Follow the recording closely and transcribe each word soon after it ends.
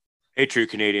Hey, true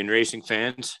Canadian racing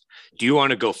fans. Do you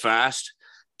want to go fast?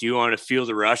 Do you want to feel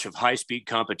the rush of high-speed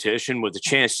competition with a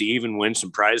chance to even win some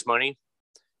prize money?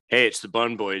 Hey, it's the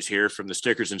Bun Boys here from the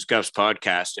Stickers and Scuffs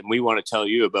podcast, and we want to tell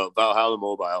you about Valhalla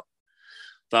Mobile.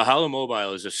 Valhalla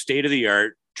Mobile is a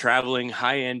state-of-the-art, traveling,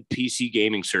 high-end PC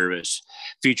gaming service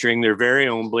featuring their very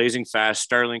own blazing fast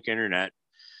Starlink internet.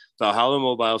 Valhalla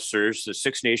Mobile serves the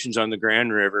Six Nations on the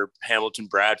Grand River, Hamilton,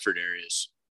 Bradford areas.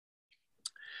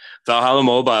 Valhalla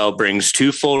Mobile brings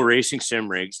 2 full racing sim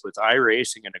rigs with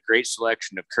iRacing and a great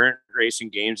selection of current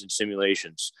racing games and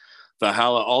simulations.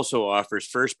 Valhalla also offers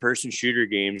first-person shooter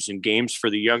games and games for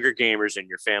the younger gamers in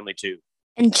your family too.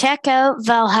 And check out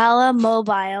Valhalla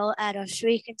Mobile at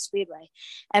Ohsweken Speedway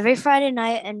every Friday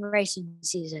night in racing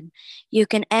season. You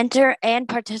can enter and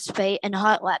participate in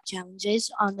hot lap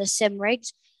challenges on the sim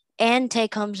rigs and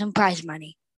take home some prize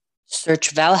money.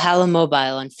 Search Valhalla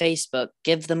Mobile on Facebook,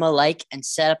 give them a like, and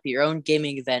set up your own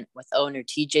gaming event with owner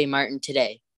TJ Martin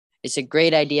today. It's a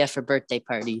great idea for birthday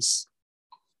parties.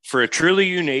 For a truly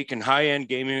unique and high-end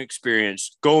gaming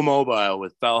experience, go mobile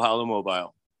with Valhalla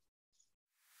Mobile.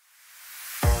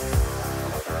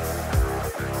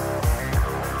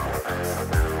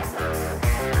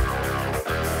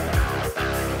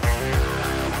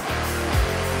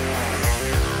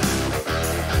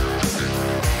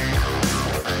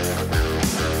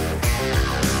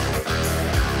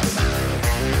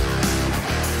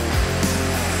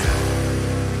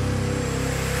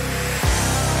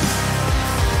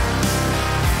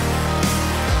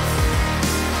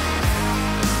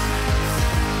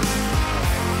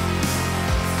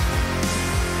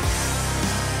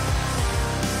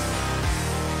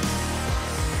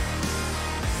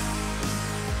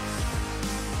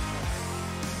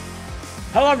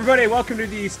 Hello, everybody. Welcome to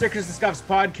the Stickers and Scuffs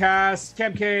podcast.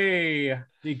 Cam K,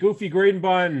 the goofy Graydon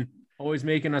Bun, always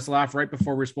making us laugh right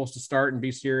before we're supposed to start and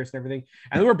be serious and everything.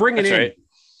 And then we're bringing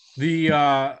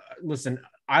the listen,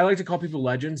 I like to call people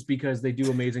legends because they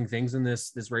do amazing things in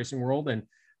this racing world. And,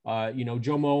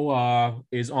 Jomo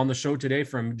is on the show today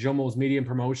from Jomo's Media and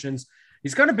Promotions.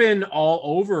 He's kind of been all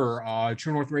over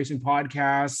True North Racing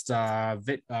Podcast,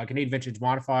 Canadian Vintage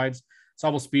Modifieds,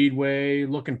 Sauble Speedway,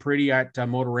 looking pretty at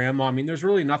Motorama. I mean, there's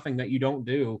really nothing that you don't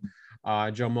do,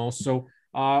 Jomo. So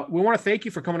we want to thank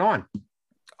you for coming on.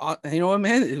 You know what,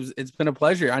 man? It's been a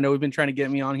pleasure. I know we've been trying to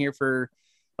get me on here for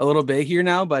a little bit here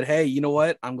now, but hey, you know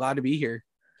what? I'm glad to be here.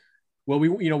 Well,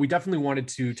 we definitely wanted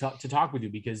to talk with you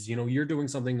because, you're doing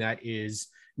something that is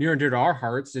near and dear to our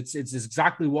hearts. It's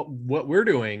exactly what we're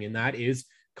doing, and that is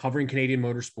covering Canadian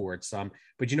motorsports.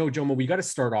 But Jomo, we got to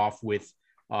start off with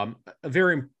a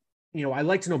very I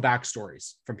like to know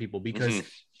backstories from people because,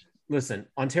 listen,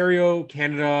 Ontario,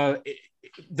 Canada,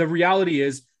 the reality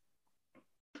is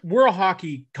we're a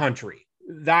hockey country.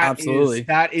 Absolutely.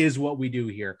 That is what we do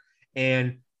here.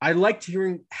 And I liked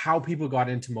hearing how people got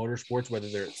into motorsports, whether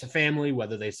it's a family,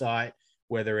 whether they saw it,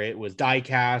 whether it was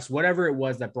diecast, whatever it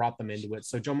was that brought them into it.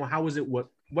 So, Jomo, how was it?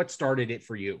 What started it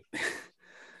for you?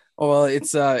 Well,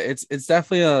 it's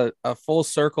definitely a full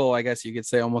circle, I guess you could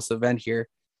say, almost event here.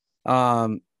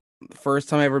 First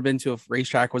time I ever been to a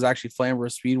racetrack was actually Flamborough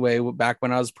Speedway back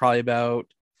when I was probably about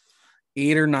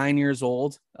 8 or 9 years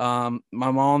old. My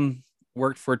mom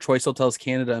worked for Choice Hotels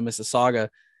Canada in Mississauga,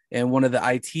 and one of the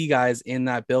IT guys in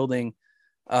that building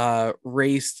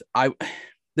raced.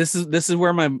 This is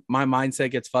where my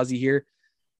mindset gets fuzzy here,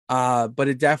 but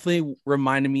it definitely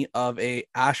reminded me of a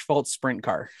asphalt sprint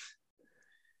car.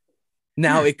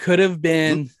 Now it could have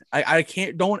been.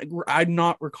 I'm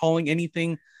not recalling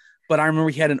anything. But I remember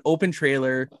he had an open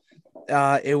trailer.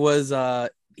 It was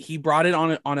he brought it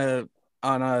on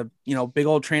a big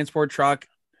old transport truck,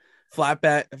 flat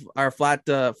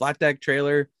deck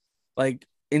trailer, like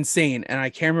insane. And I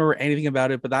can't remember anything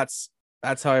about it, but that's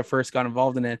how I first got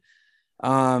involved in it.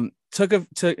 Went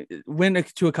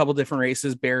to a couple different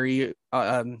races, Barrie,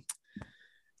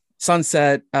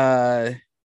 Sunset, and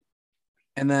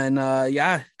then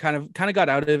kind of got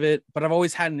out of it. But I've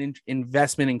always had an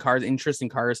investment in cars, interest in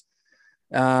cars.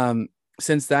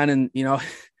 Since then, and my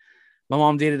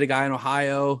mom dated a guy in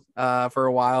Ohio for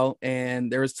a while,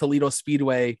 and there was Toledo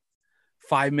Speedway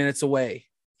 5 minutes away.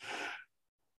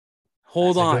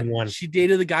 Hold on, she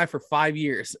dated the guy for 5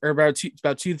 years, or about 2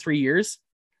 to 3 years.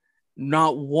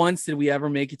 Not once did we ever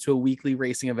make it to a weekly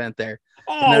racing event there.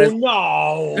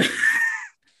 No.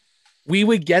 We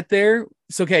would get there.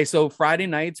 So Friday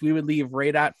nights we would leave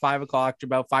right at 5 o'clock to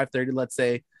about 5:30, let's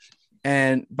say.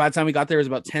 And by the time we got there, it was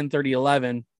about 10:30,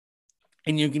 11.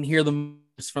 And you can hear them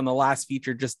from the last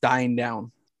feature just dying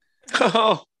down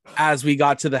as we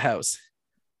got to the house.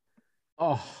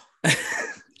 Oh.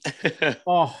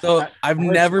 So I've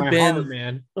never been,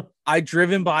 man. I've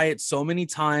driven by it so many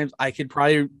times. I could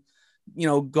probably,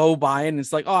 go by and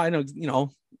it's like, oh, I know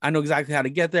exactly how to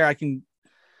get there.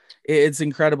 It's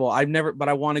incredible. But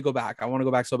I want to go back. I want to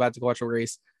go back so bad to watch a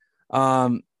race.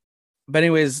 But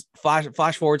anyways,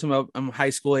 flash forward to my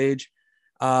high school age.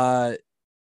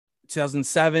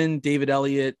 2007, David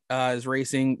Elliott is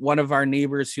racing. One of our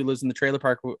neighbors who lives in the trailer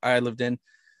park I lived in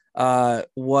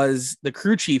was the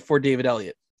crew chief for David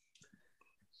Elliott.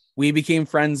 We became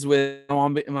friends with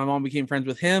my mom became friends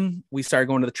with him. We started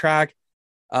going to the track.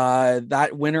 That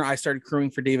winter, I started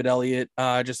crewing for David Elliott,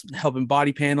 just helping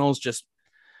body panels, just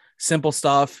simple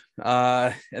stuff.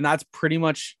 And that's pretty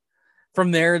much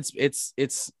from there. It's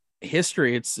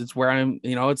history. It's where I'm,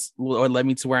 it's what led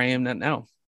me to where I am now.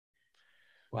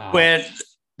 Wow.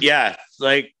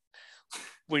 Like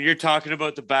when you're talking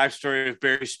about the backstory of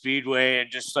Barrie Speedway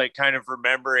and just like kind of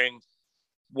remembering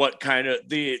what kind of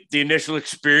the initial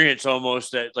experience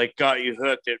almost that like got you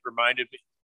hooked, it reminded me.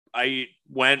 I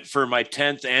went for my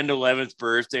 10th and 11th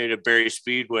birthday to Barrie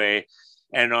Speedway,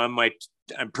 and I'm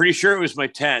pretty sure it was my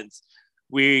 10th.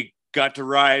 We got to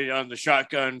ride on the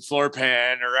shotgun floor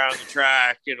pan around the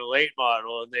track in a late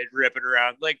model, and they'd rip it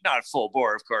around, like not full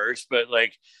bore, of course, but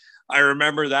like I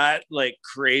remember that like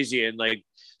crazy, and like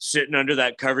sitting under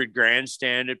that covered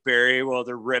grandstand at Barrie while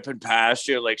they're ripping past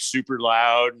you, like super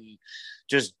loud and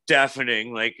just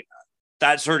deafening, like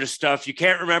that sort of stuff. You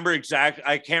can't remember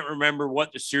I can't remember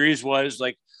what the series was,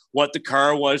 like what the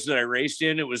car was that I raced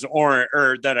in. It was orange,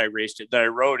 or that I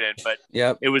rode in, but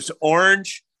It was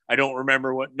orange. I don't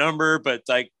remember what number, but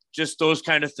like just those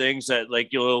kind of things that like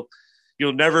you'll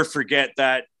never forget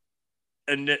that.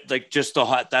 And like just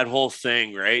that whole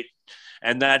thing. Right.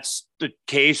 And that's the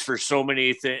case for so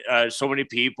many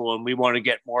people. And we want to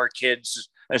get more kids,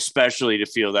 especially, to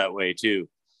feel that way too.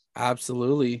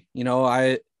 Absolutely.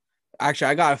 I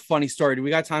got a funny story. Do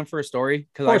we got time for a story?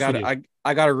 Because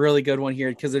I got a really good one here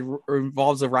because it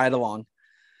involves a ride along.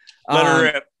 Let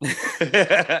her rip.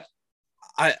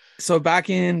 So back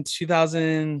in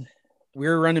 2000, we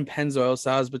were running Pennzoil.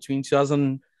 So I was between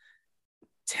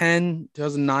 2010,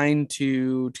 2009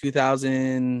 to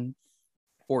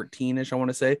 2014-ish, I want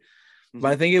to say.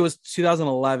 But I think it was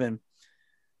 2011.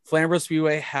 Flamborough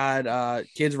Speedway had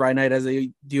kids ride night, as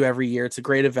they do every year. It's a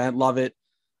great event. Love it.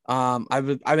 I've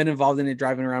been involved in it,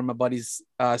 driving around my buddy's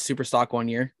super stock one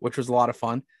year, which was a lot of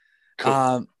fun.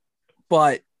 Cool.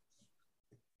 But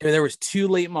there was 2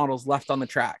 late models left on the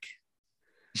track.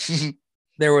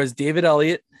 There was David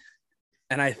Elliott,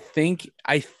 and I think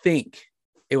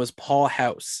it was Paul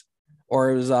House,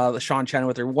 or it was Sean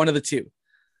Chenoweth, one of the 2.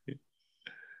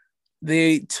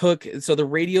 The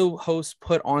radio host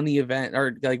put on the event,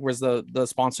 or like was the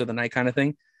sponsor of the night kind of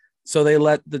thing. So they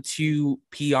let the 2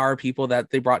 PR people that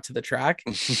they brought to the track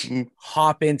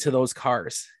hop into those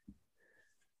cars.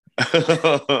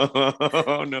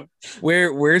 Oh no.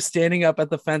 We're standing up at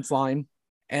the fence line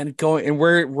and going, and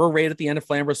we're right at the end of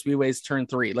Flamborough Speedway's turn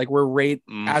 3. Like we're right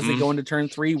as they go into turn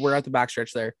 3, we're at the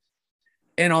backstretch there.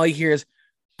 And all you hear is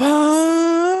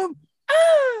boom,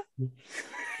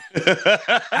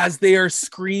 as they are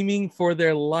screaming for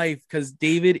their life, because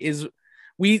David is.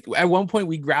 At one point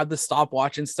we grabbed the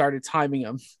stopwatch and started timing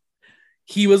him.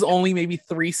 He was only maybe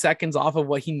 3 seconds off of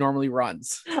what he normally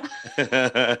runs.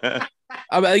 I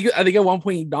think at one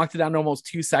point he knocked it down to almost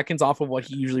 2 seconds off of what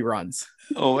he usually runs.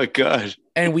 Oh my God.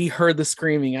 And we heard the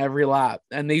screaming every lap,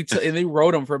 and they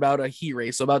rode him for about a heat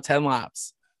race. So about 10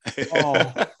 laps.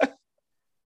 Oh.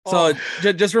 So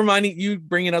just reminding you,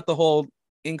 bringing up the whole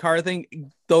in-car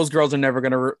thing, those girls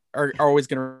are always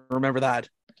going to remember that.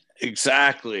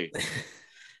 Exactly.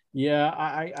 Yeah,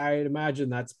 I imagine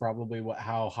that's probably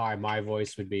how high my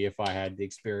voice would be if I had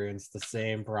experienced the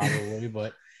same, probably.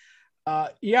 But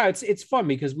it's fun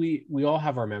because we all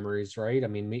have our memories, right? I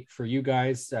mean, for you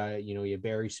guys, you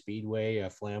Barrie Speedway,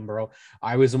 Flamborough.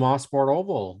 I was a Mosport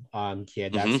Oval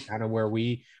kid. That's kind of where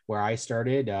I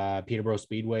started. Peterborough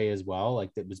Speedway as well.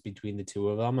 Like that was between the 2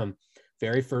 of them.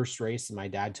 Very first race my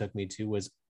dad took me to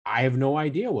was, I have no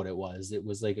idea what it was. It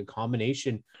was like a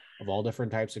combination of all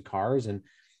different types of cars. And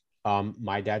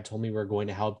my dad told me we were going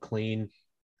to help clean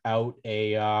out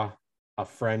a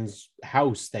friend's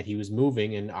house that he was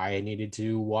moving, and I needed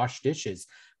to wash dishes.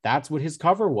 That's what his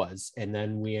cover was. And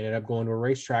then we ended up going to a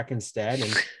racetrack instead.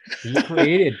 And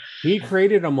he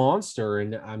created a monster.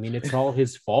 And I mean, it's all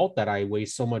his fault that I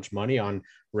waste so much money on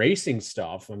racing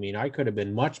stuff. I mean, I could have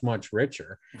been much, much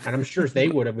richer, and I'm sure they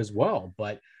would have as well.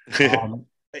 But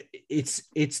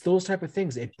it's those type of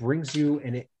things. It brings you,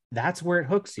 and that's where it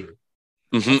hooks you.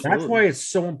 That's why it's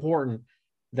so important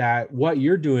that what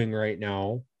you're doing right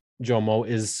now, Jomo,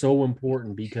 is so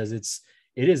important, because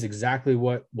it is exactly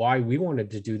why we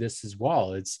wanted to do this as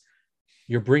well.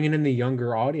 You're bringing in the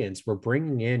younger audience. We're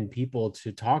bringing in people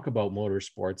to talk about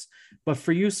motorsports. But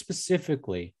for you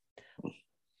specifically,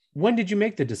 when did you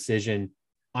make the decision?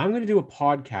 I'm going to do a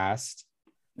podcast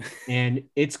and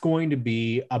it's going to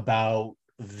be about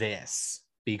this,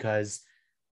 because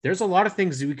there's a lot of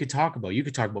things that we could talk about. You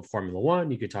could talk about Formula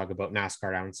One, you could talk about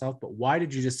NASCAR down south, but why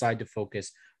did you decide to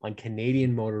focus on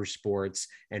Canadian motorsports?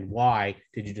 And why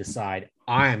did you decide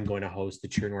I am going to host the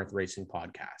True North Racing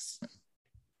podcast?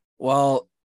 Well,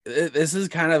 this is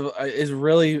is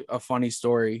really a funny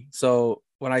story. So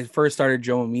when I first started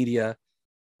Jomo Media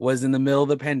was in the middle of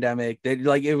the pandemic.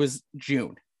 It was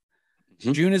June.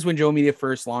 Mm-hmm. June is when Jomo Media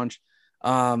first launched.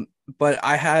 But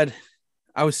I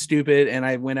was stupid and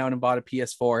I went out and bought a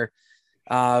PS4.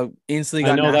 Instantly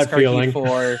got NASCAR Heat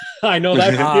 4. I know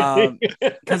that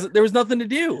because there was nothing to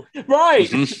do. Right.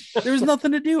 There was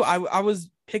nothing to do. I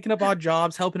was picking up odd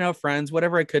jobs, helping out friends,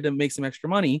 whatever I could to make some extra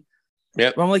money.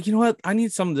 Yeah. But I'm like, you know what? I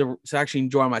need something to actually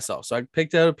enjoy myself. So I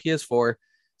picked out a PS4,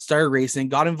 started racing,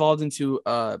 got involved into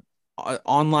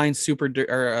online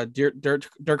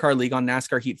dirt car league on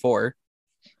NASCAR Heat 4.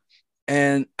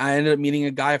 And I ended up meeting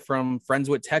a guy from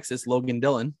Friendswood, Texas, Logan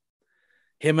Dillon.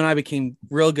 Him and I became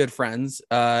real good friends.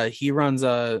 He runs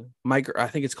I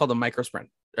think it's called a micro sprint,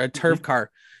 a turf car.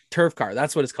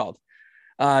 That's what it's called.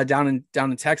 Down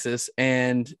in Texas.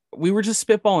 And we were just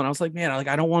spitballing. I was like, man,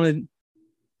 I don't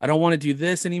want to do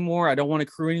this anymore. I don't want to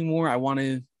crew anymore. I want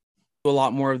to do a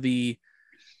lot more of the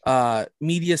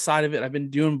media side of it. I've been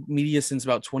doing media since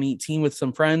about 2018 with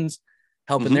some friends,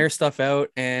 helping their stuff out.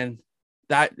 And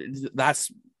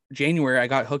that's January. I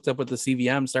got hooked up with the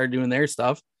CVM, started doing their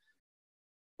stuff.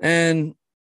 And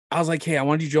I was like, hey, I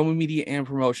want to do Jomo Media and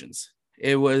promotions.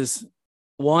 It was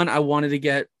one, I wanted to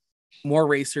get more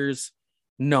racers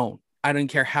known. I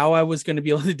didn't care how I was going to be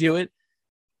able to do it,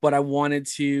 but I wanted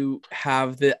to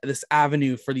have this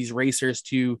avenue for these racers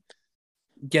to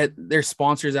get their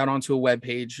sponsors out onto a web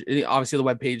page. Obviously the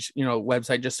web page,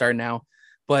 website just started now,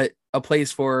 but a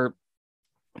place for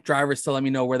drivers to let me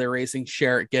know where they're racing,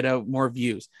 share it, get out more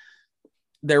views.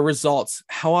 Their results.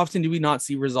 How often do we not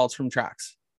see results from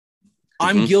tracks?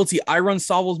 I'm guilty. I run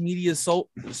Saubles Media's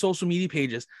social media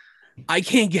pages. I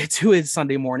can't get to it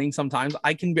Sunday morning. Sometimes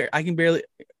I can barely.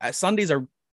 Sundays are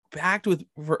packed with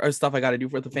stuff I got to do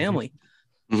for the family.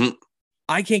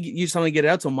 I can't use something to get it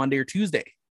out till Monday or Tuesday.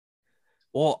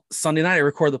 Well, Sunday night I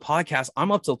record the podcast.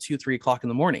 I'm up till 2-3 o'clock in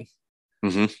the morning.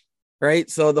 Right.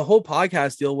 So the whole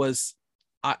podcast deal was,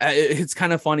 it's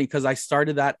kind of funny because I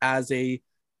started that as a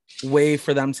way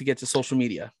for them to get to social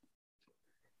media.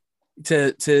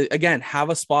 To again have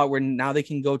a spot where now they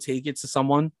can go take it to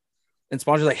someone and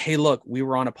sponsors like, hey, look, we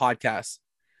were on a podcast.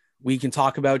 We can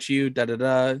talk about you.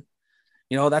 That's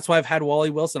why I've had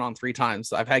Wally Wilson on 3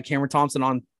 times. I've had Cameron Thompson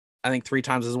on, I think 3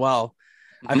 times as well.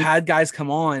 I've had guys come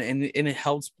on and it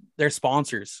helps their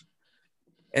sponsors.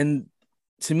 And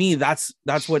to me, that's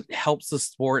what helps the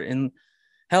sport. And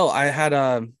hell, I had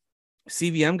a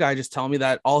CVM guy just tell me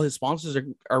that all his sponsors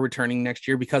are returning next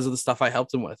year because of the stuff I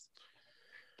helped him with.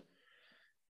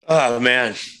 Oh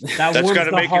man, that's got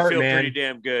to make you feel pretty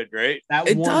damn good, right?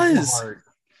 It does.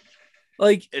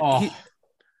 Like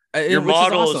your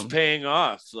model is paying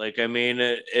off. Like, I mean,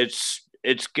 it's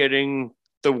getting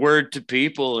the word to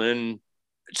people and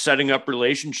setting up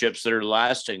relationships that are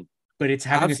lasting. But it's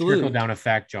having a trickle down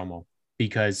effect, Jomo,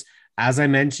 because as I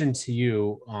mentioned to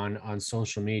you on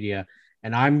social media,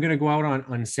 and I'm going to go out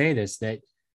and say this, that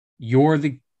you're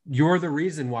the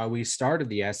reason why we started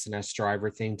the SNS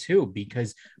driver thing too,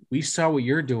 because we saw what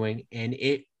you're doing and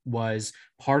it was,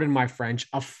 pardon my French,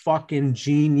 a fucking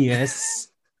genius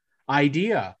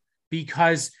idea.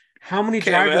 Because how many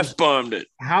drivers bombed it?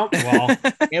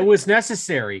 It was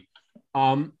necessary.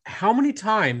 How many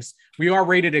times we are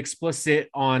rated explicit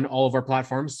on all of our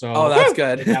platforms? So that's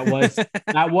good.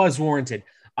 that was warranted.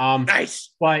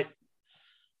 Nice. But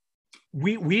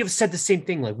we have said the same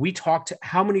thing. Like, we talked to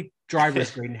how many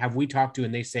drivers, Graydon, have we talked to,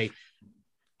 and they say,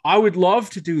 I would love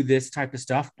to do this type of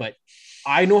stuff, but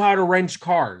I know how to wrench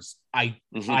cars. I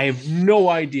have no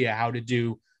idea how to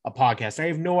do a podcast. I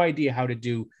have no idea how to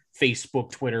do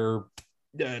Facebook, Twitter,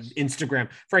 Instagram.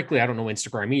 Frankly, I don't know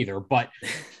Instagram either, but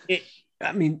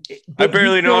I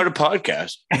barely know how to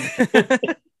podcast.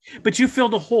 But you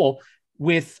filled a hole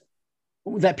with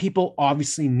that people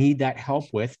obviously need that help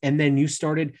with. And then you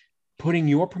started putting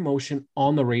your promotion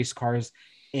on the race cars,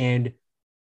 and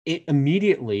it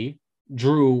immediately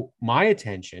drew my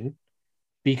attention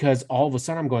because all of a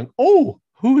sudden I'm going, oh,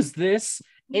 who's this?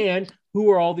 And who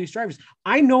are all these drivers?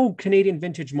 I know Canadian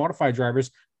vintage modified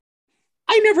drivers.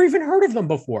 I never even heard of them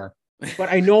before.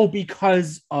 but I know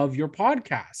because of your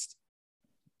podcast.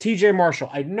 TJ Marshall,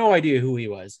 I had no idea who he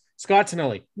was. Scott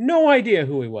Tonelli, no idea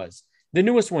who he was. The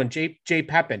newest one, Jay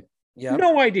Pepin,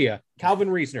 no idea. Calvin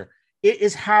Reisner. It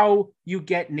is how you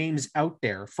get names out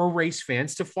there for race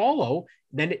fans to follow.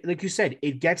 Then, like you said,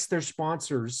 it gets their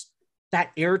sponsors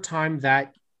that airtime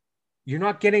that you're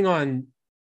not getting on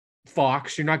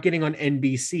Fox, you're not getting on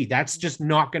NBC. That's just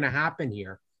not going to happen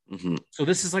here. Mm-hmm. So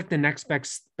this is like the next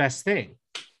best thing.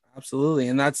 Absolutely,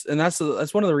 and that's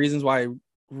one of the reasons why I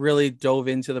really dove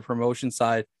into the promotion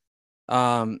side.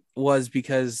 Was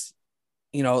because,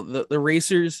 you know, the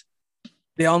racers,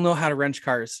 they all know how to wrench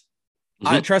cars.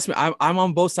 Mm-hmm. Trust me, I'm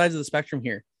on both sides of the spectrum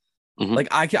here. Mm-hmm. Like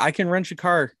I can wrench a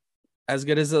car as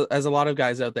good as a lot of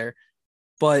guys out there,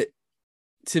 but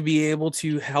to be able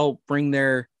to help bring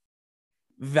their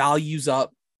values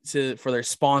up for their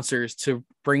sponsors, to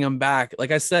bring them back.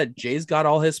 Like I said, Jay's got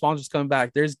all his sponsors coming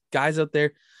back. There's guys out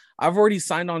there. I've already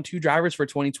signed on 2 drivers for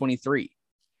 2023.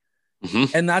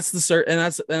 Mm-hmm. And that's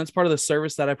part of the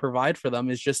service that I provide for them,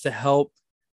 is just to help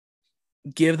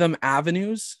give them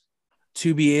avenues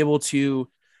to be able to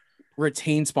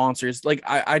retain sponsors. Like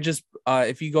I just,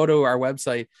 if you go to our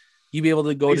website, you'll be able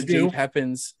to go to Jay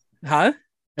Pepin's. Huh?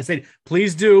 I said,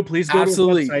 please go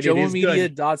Absolutely. to the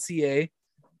website. JomoMedia.ca.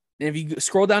 And if you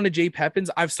scroll down to Jay Pepin's,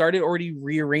 I've started already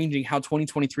rearranging how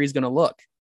 2023 is going to look.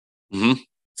 Mm-hmm.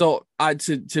 So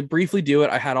to briefly do it,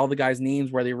 I had all the guys'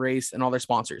 names, where they raced, and all their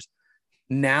sponsors.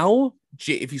 Now,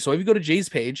 if you go to Jay's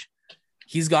page,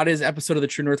 he's got his episode of the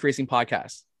True North Racing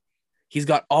podcast. He's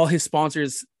got all his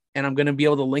sponsors, and I'm going to be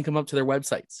able to link them up to their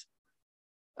websites.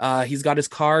 He's got his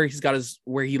car, he's got his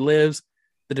where he lives,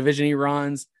 the division he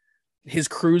runs, his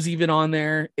crew's even on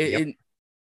there.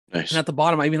 Nice. And at the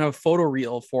bottom, I even have a photo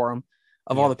reel for him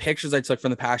of all the pictures I took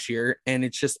from the past year. And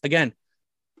it's just, again,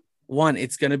 one,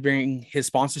 it's going to bring his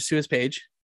sponsors to his page.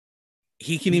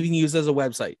 He can even use it as a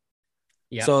website.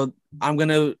 Yeah. So I'm going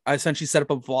to essentially set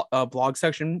up a blog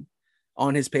section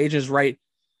on his page, is right.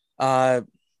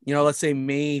 Let's say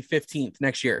May 15th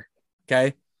next year.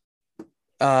 Okay.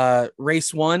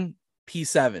 Race 1,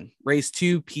 P7, race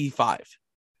 2, P5.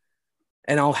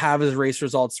 And I'll have his race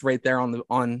results right there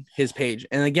on his page.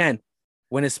 And again,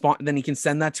 when then he can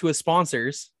send that to his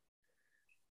sponsors,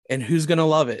 and who's going to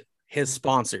love it? His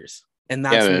sponsors. And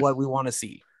that's what we want to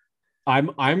see. I'm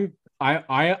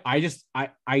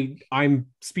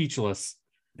speechless.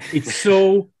 It's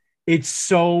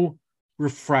so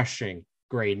refreshing,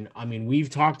 Graydon. I mean,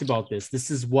 we've talked about this. This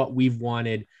is what we've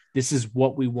wanted. This is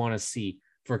what we want to see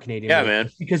for Canadian. Yeah, man.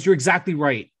 Because you're exactly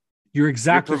right. You're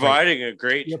providing right.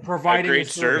 a great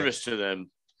service to them.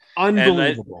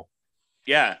 Unbelievable.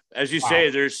 As you say,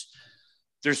 there's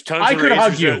tons. I of could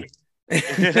hug you.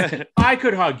 I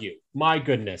could hug you. My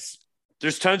goodness.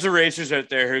 There's tons of racers out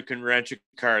there who can wrench a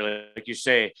car, like you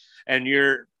say, and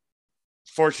you're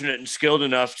fortunate and skilled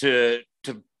enough to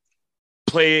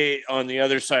play on the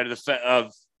other side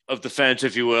of the fence,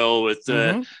 if you will, with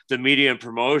the media and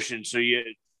promotion. So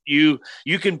you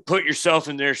can put yourself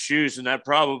in their shoes, and that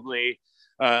probably,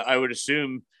 I would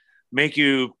assume, make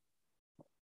you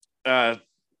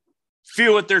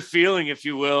feel what they're feeling, if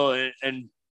you will, and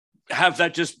have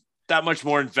that just that much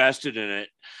more invested in it.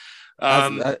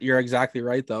 You're exactly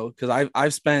right, though, because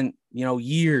I've spent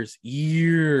years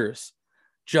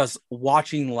just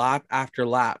watching lap after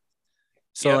lap.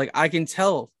 So like I can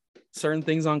tell certain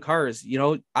things on cars.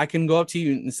 I can go up to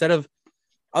you instead of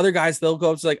other guys. They'll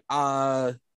go up to like,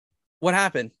 what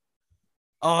happened?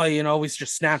 Oh, we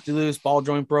just snapped it loose, ball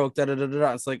joint broke. Da da da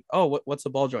da. It's like, oh, what's a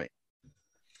ball joint?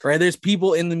 Right? There's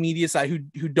people in the media side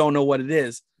who don't know what it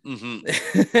is.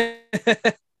 Mm-hmm.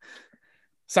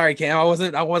 Sorry, Cam. I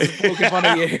wasn't poking fun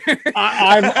of you.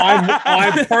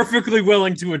 I'm perfectly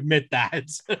willing to admit that.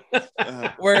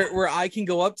 where I can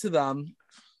go up to them.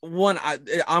 One,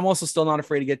 I'm also still not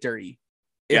afraid to get dirty.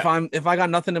 If I got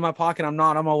nothing in my pocket, I'm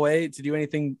not on my way to do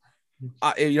anything.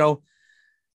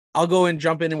 I'll go and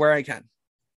jump in where I can.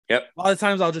 Yep. A lot of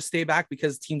times I'll just stay back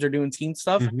because teams are doing team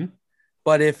stuff. Mm-hmm.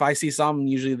 But if I see something,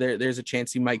 usually there's a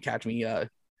chance he might catch me.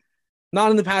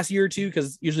 Not in the past year or two,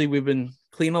 because usually we've been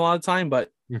clean a lot of time. But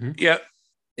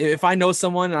if I know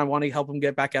someone and I want to help them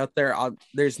get back out there, I'll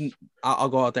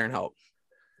go out there and help.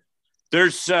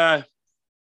 There's a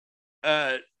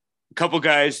couple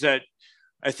guys that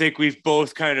I think we've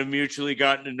both kind of mutually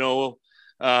gotten to know.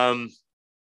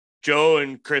 Joe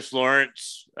and Chris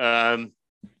Lawrence.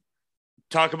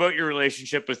 Talk about your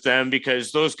relationship with them,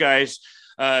 because those guys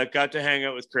got to hang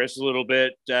out with Chris a little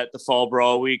bit at the Fall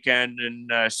Brawl weekend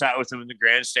and sat with him in the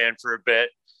grandstand for a bit.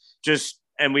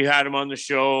 And we had him on the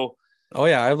show. Oh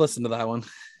yeah, I've listened to that one.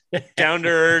 Down to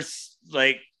earth,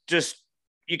 like just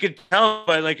you could tell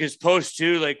by like his post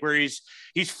too, like where he's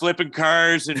flipping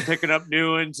cars and picking up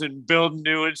new ones and building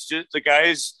new ones. Just the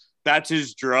guy's, that's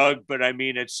his drug. But I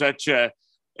mean, it's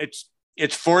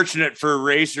fortunate for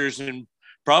racers and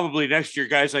probably next year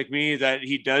guys like me that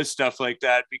he does stuff like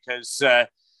that, because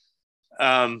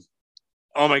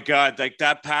oh my God, like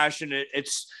that passion.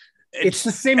 It's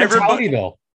the same mentality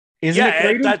though. Isn't it,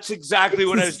 Brady? That's exactly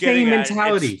what I was getting at. Same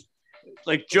mentality.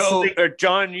 Like Joe or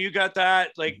John, you got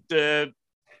that? Like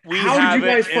we How have did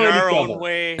you guys it in our own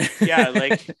way. Yeah,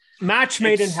 like match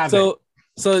made in heaven.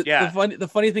 So yeah. the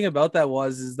funny thing about that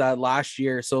is that last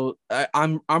year. So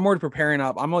I'm already preparing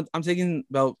up. I'm taking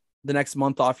about the next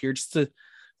month off here just to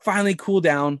finally cool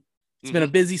down. It's been a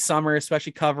busy summer,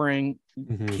 especially covering,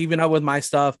 keeping up with my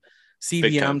stuff,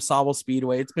 CBM, Sauble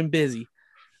Speedway. It's been busy.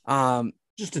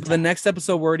 The next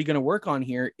episode we're already going to work on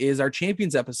here is our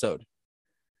champions episode.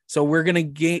 So we're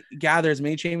going to gather as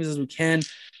many champions as we can,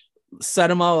 set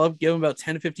them all up, give them about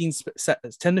 10 to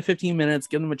 15 minutes,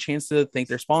 give them a chance to thank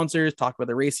their sponsors, talk about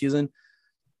the race season.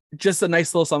 Just a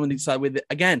nice little something to decide with.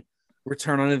 Again,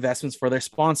 return on investments for their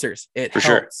sponsors. It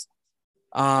helps.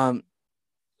 Sure.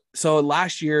 So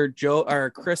last year,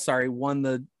 Chris won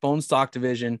the bone stock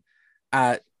division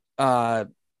at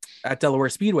Delaware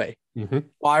Speedway. Well,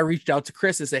 I reached out to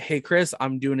Chris and said, hey, Chris,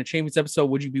 I'm doing a champions episode.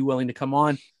 Would you be willing to come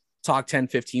on, talk 10,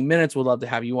 15 minutes? We'd love to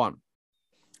have you on.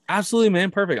 Absolutely,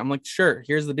 man. Perfect. I'm like, sure.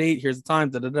 Here's the date. Here's the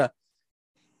time.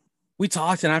 We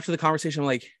talked. And after the conversation, I'm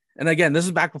like, and again, this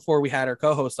is back before we had our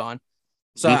co-host on.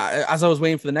 So as I was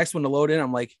waiting for the next one to load in,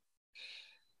 I'm like,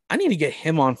 I need to get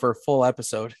him on for a full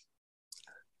episode.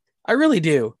 I really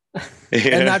do.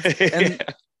 And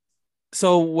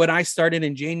so when I started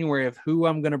in January of who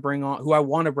I'm going to bring on, who I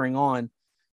want to bring on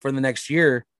for the next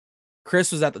year,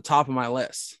 Chris was at the top of my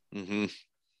list.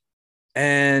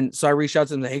 And so I reached out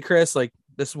to him, hey, Chris, like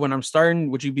this is when I'm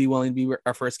starting. Would you be willing to be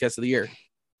our first guest of the year?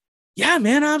 Yeah,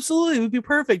 man, absolutely. It would be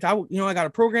perfect. I got a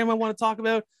program I want to talk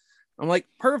about. I'm like,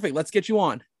 perfect. Let's get you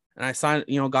on. And I signed,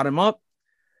 got him up.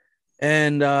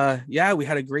 And we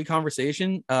had a great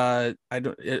conversation. I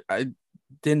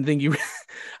didn't think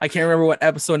I can't remember what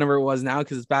episode number it was now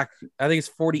because it's back. I think it's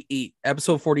 48.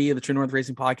 Episode 48 of the True North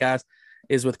Racing Podcast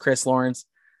is with Chris Lawrence.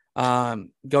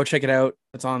 Go check it out.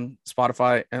 It's on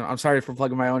Spotify. And I'm sorry for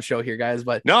plugging my own show here, guys,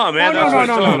 but no, man.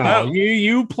 No.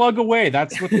 You plug away.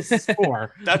 That's what this is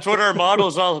for. That's what our model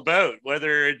is all about.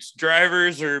 Whether it's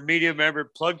drivers or media member,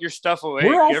 plug your stuff away.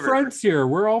 We're all friends here.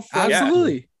 We're all friends.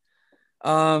 Absolutely.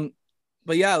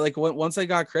 But yeah, like once I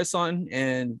got Chris on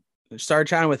and started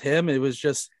chatting with him,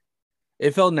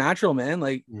 it felt natural, man.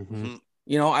 Like,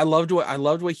 I loved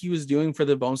what he was doing for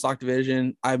the bone stock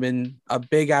division. I've been a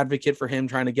big advocate for him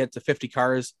trying to get to 50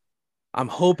 cars. I'm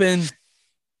hoping,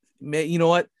 you know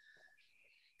what?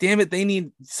 Damn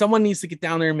it. Someone needs to get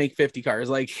down there and make 50 cars.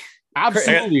 Like,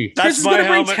 absolutely. Chris is going to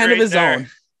bring 10 of his own.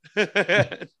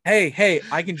 Hey,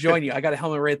 I can join you. I got a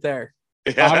helmet right there.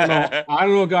 I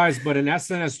don't know, guys, but an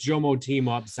SNS Jomo team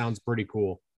up sounds pretty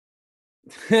cool.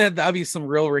 That'd be some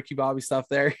real Ricky Bobby stuff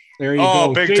there. There you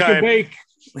go. Big time. And bake.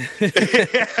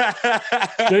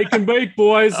 Shake and bake,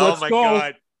 boys. Let's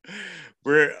go.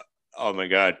 Oh my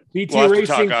God. BT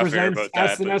Racing presents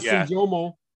SNS and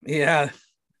Jomo. Yeah.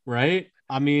 Right.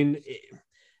 I mean,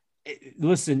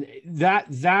 listen,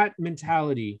 that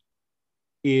mentality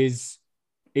it's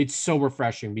so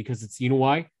refreshing because it's, you know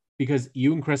why? Because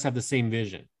you and Chris have the same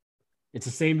vision. It's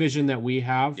the same vision that we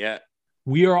have. Yeah.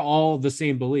 We are all the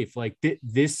same belief. Like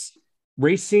this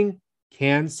racing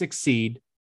can succeed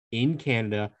in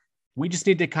Canada. We just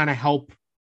need to kind of help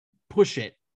push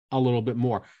it a little bit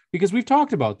more because we've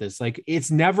talked about this. Like it's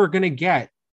never going to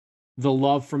get the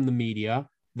love from the media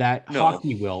that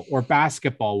hockey will, or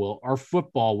basketball will, or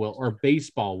football will, or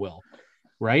baseball will.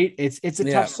 Right? It's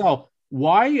a tough sell.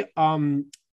 Why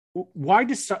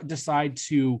decide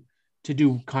to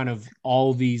do kind of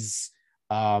all these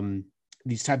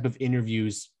type of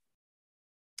interviews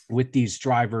with these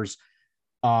drivers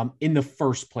in the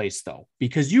first place, though?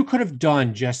 Because you could have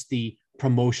done just the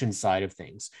promotion side of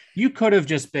things. You could have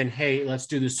just been, hey, let's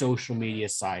do the social media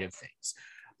side of things.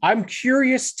 I'm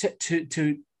curious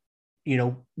to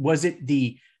was it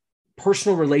the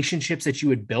personal relationships that you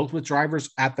had built with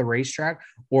drivers at the racetrack,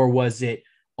 or was it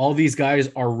all these guys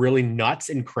are really nuts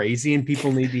and crazy and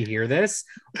people need to hear this?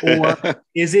 Or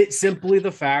is it simply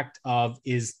the fact of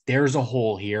there's a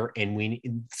hole here and we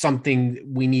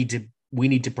need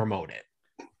to promote it?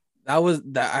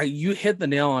 You hit the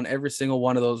nail on every single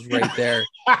one of those right there.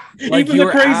 Like even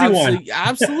the crazy one.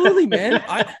 Absolutely, man.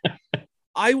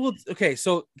 I will. Okay.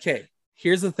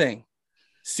 Here's the thing.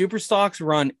 Super stocks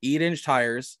run 8-inch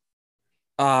tires.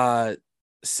 They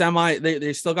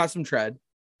still got some tread.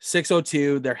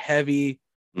 602. They're heavy,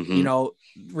 you know,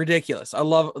 ridiculous. I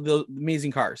love the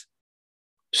amazing cars.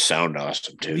 Sound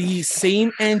awesome too. The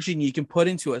same engine you can put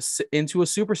into a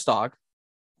super stock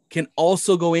can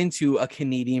also go into a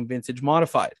Canadian vintage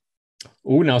modified.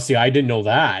 Oh, now see, I didn't know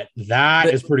that.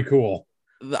 That is pretty cool.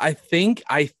 I think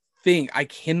I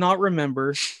cannot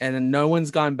remember, and no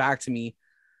one's gone back to me.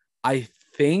 I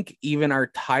think even our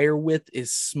tire width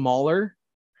is smaller.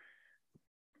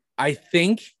 I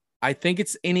think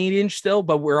it's an 8-inch still,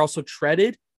 but we're also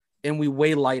treaded and we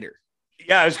weigh lighter.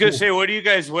 Yeah, I was gonna say, what do you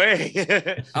guys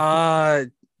weigh?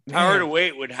 Power to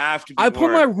weight would have to be I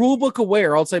put my rule book away,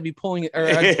 or else I'd be pulling it, or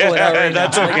I'd pull it out right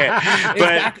that's now. okay.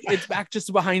 Like, it's back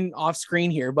just behind off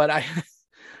screen here, but I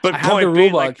But I have point the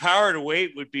being, rule like, book. power to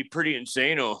weight would be pretty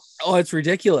insane. Oh, it's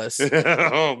ridiculous.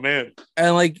 Oh man.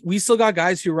 And like we still got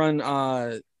guys who run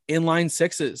inline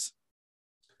 6s.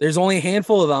 There's only a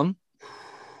handful of them,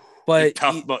 but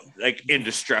tough, but like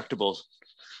indestructible.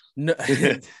 No,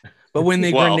 but when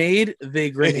they grenade, they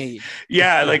grenade.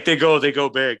 Yeah, like they go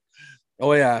big.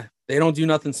 Oh yeah, they don't do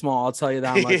nothing small. I'll tell you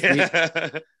that much.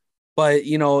 Yeah. But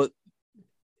you know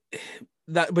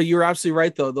that. But you're absolutely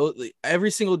right, though.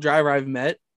 Every single driver I've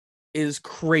met is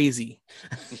crazy.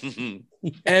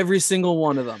 Every single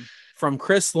one of them, from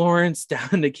Chris Lawrence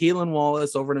down to Caitlin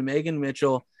Wallace, over to Megan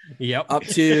Mitchell, up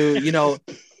to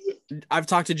I've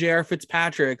talked to J.R.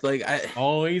 Fitzpatrick. Like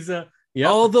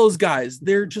all those guys,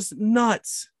 they're just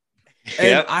nuts.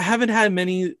 And I haven't had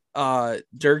many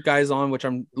dirt guys on, which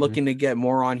I'm looking to get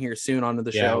more on here soon onto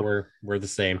the show. We're the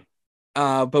same.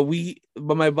 But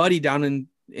my buddy down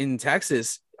in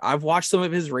Texas, I've watched some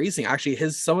of his racing. Actually,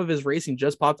 some of his racing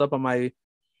just popped up on my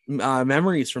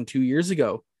memories from 2 years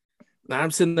ago. And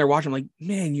I'm sitting there watching, I'm like,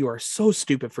 man, you are so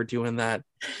stupid for doing that.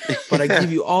 But I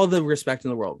give you all the respect in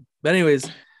the world. But anyways,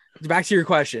 back to your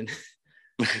question.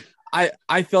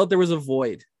 I felt there was a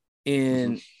void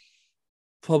in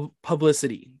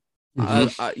publicity.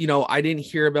 I didn't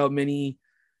hear about many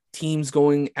teams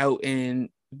going out and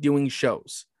doing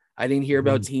shows. I didn't hear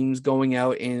about teams going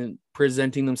out and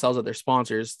presenting themselves at their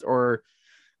sponsors, or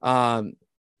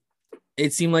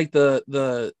it seemed like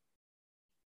the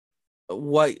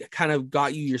what kind of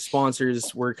got you your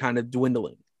sponsors were kind of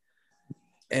dwindling.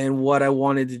 And what I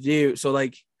wanted to do, so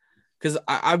like, because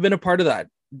I've been a part of that.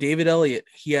 David Elliott,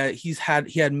 he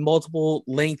had multiple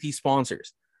lengthy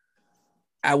sponsors.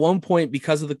 At one point,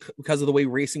 because of the way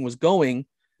racing was going,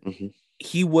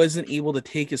 he wasn't able to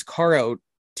take his car out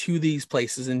to these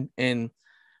places and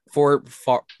for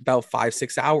about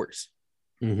 5-6 hours.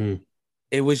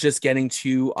 It was just getting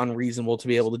too unreasonable to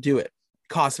be able to do it.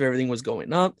 Cost of everything was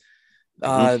going up.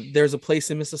 There's a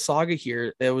place in Mississauga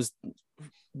here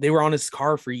they were on his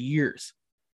car for years.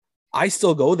 I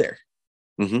still go there.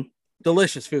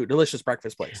 Delicious food, delicious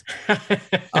breakfast place.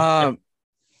 But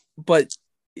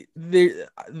it's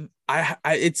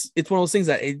one of those things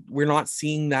that we're not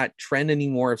seeing that trend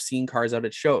anymore of seeing cars out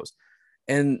at shows.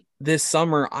 And this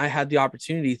summer I had the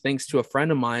opportunity, thanks to a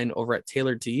friend of mine over at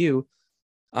Tailored to You.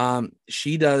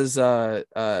 She does mall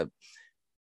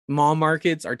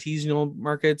markets, artisanal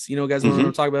markets. You know, guys know what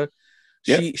I'm talking about.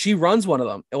 She runs one of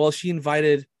them. Well, she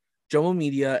invited Jomo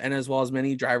Media and as well as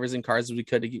many drivers and cars as we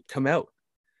could to come out.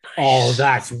 Oh,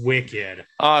 that's wicked.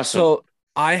 Awesome. So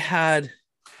I had,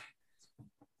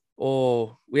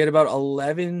 we had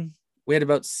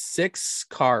about 6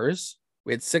 cars.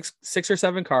 We had six or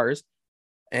 7 cars,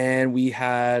 and we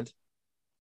had,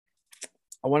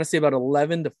 I want to say about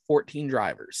 11 to 14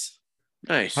 drivers.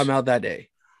 Nice. Come out that day.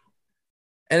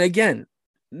 And again,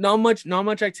 not much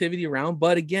activity around,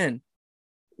 but again,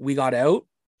 we got out.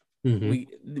 And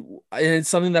it's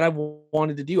something that I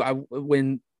wanted to do.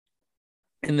 When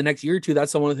in the next year or two,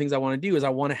 that's one of the things I want to do is I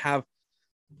want to have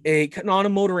not a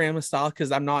Motorama style,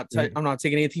 because I'm not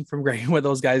taking anything from Greg and what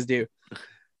those guys do.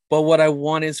 But what I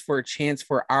want is for a chance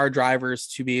for our drivers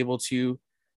to be able to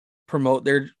promote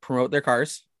their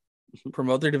cars,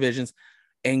 promote their divisions,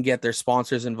 and get their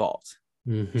sponsors involved.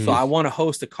 So I want to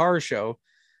host a car show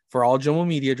for all Jomo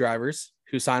Media drivers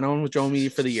who sign on with Jomo Media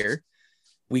for the year.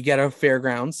 We get a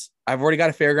fairgrounds. I've already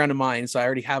got a fairground in mind, so I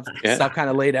already have stuff kind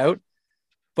of laid out.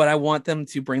 But I want them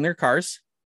to bring their cars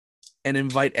and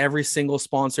invite every single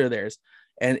sponsor of theirs.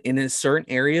 And in a certain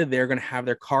area, they're going to have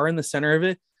their car in the center of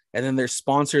it, and then their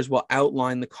sponsors will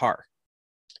outline the car.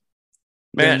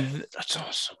 Man, that's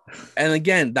awesome. And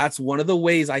again, that's one of the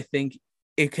ways I think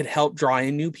it could help draw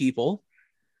in new people.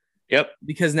 Yep.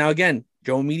 Because now, again,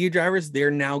 Jomo Media drivers,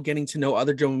 they're now getting to know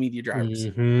other Jomo Media drivers.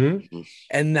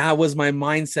 And that was my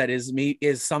mindset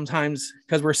is sometimes,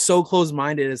 because we're so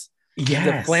close-minded, is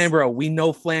the Flamborough, we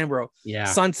know Flamborough.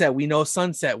 Sunset, we know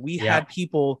Sunset. We had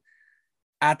people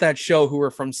at that show who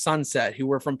were from Sunset, who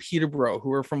were from Peterborough, who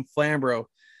were from Flamborough.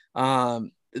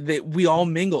 We all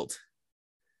mingled.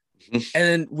 And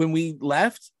then when we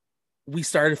left, we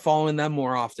started following them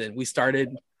more often. We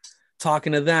started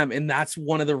talking to them. And that's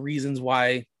one of the reasons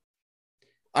why,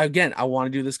 again, I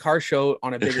want to do this car show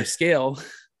on a bigger scale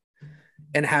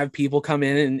and have people come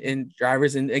in and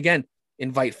drivers, and again,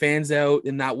 invite fans out.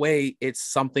 In that way, it's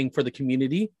something for the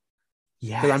community.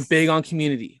 Yeah, because I'm big on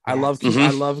community. Yes. I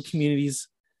love communities.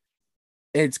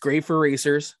 It's great for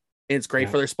racers. It's great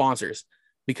for their sponsors,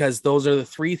 because those are the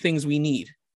three things we need.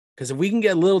 Because if we can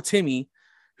get little Timmy,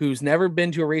 who's never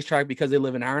been to a racetrack because they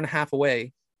live an hour and a half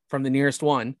away from the nearest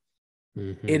one,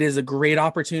 it is a great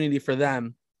opportunity for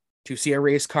them to see a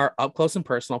race car up close and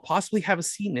personal, possibly have a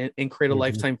seat in it, and create a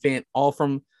lifetime fan, all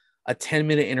from a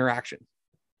 10-minute interaction.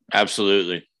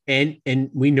 Absolutely. And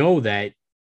we know that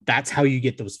that's how you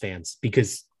get those fans,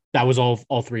 because that was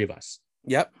all three of us.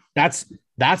 Yep. That's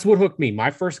what hooked me.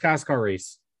 My first CASCAR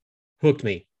race hooked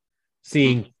me.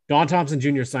 Seeing Don Thompson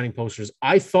Jr. signing posters.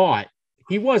 I thought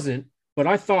he wasn't, but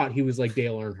I thought he was like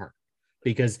Dale Earnhardt,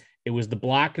 because it was the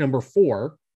black number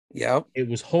 4. Yep. It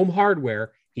was Home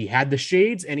Hardware. He had the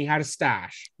shades and he had a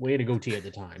stash. Way to goatee at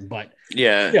the time. But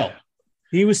still,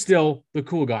 he was still the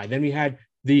cool guy. Then we had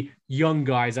the young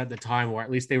guys at the time, or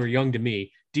at least they were young to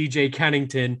me, DJ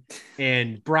Kennington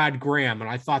and Brad Graham. And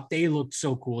I thought they looked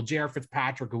so cool. J.R.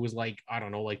 Fitzpatrick, who was like, I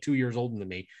don't know, like 2 years older than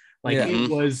me. Like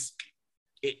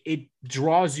it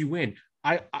draws you in.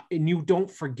 And you don't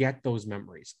forget those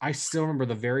memories. I still remember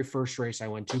the very first race I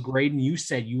went to. Graydon, you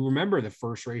said you remember the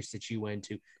first race that you went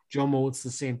to. Jomo, it's the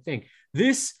same thing.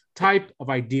 This type of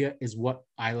idea is what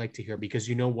I like to hear, because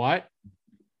you know what?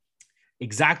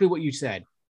 Exactly what you said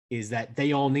is that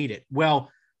they all need it.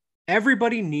 Well,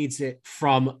 everybody needs it,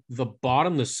 from the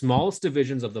bottom, the smallest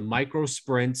divisions of the micro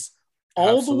sprints,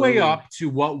 all the way up to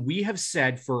what we have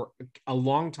said for a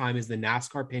long time is the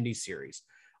NASCAR Pinty Series.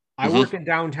 I work in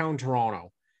downtown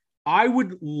Toronto. I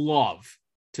would love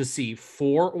to see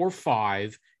 4 or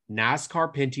 5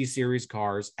 NASCAR Pinty Series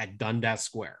cars at Dundas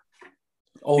Square.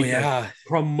 Oh, yeah.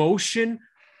 Promotion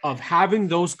of having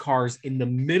those cars in the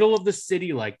middle of the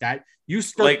city like that. You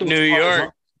start like New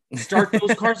York. Start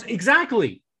those cars.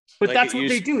 Exactly. But like that's what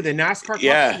they do. The NASCAR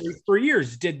Cup Series for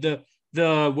years did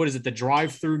the what is it? The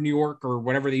drive through New York or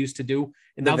whatever they used to do.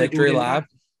 And now the Victory Lap.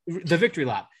 The Victory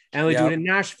Lap. And they do it in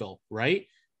Nashville, right?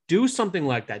 Do something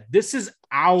like that. This is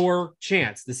our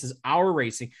chance. This is our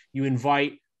racing. You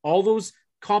invite all those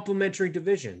complementary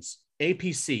divisions,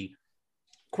 APC,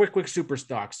 Quick Super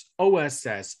Stocks,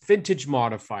 OSS, Vintage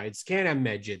Modifieds, Can-Am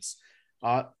Midgets,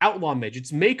 Outlaw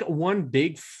Midgets. Make one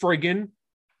big friggin'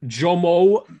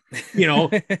 Jomo,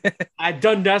 at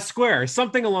Dundas Square,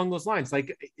 something along those lines.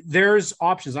 Like, there's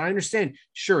options. I understand.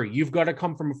 Sure, you've got to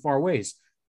come from a far ways.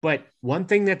 But one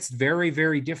thing that's very,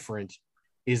 very different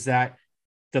is that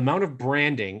the amount of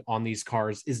branding on these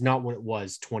cars is not what it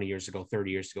was 20 years ago,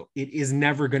 30 years ago. It is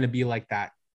never going to be like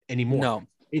that anymore. No,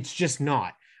 it's just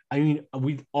not. I mean,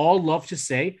 we'd all love to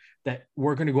say that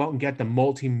we're going to go out and get the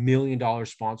multi-million-dollar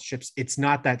sponsorships. It's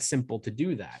not that simple to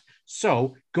do that.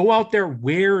 So go out there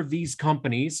where these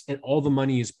companies and all the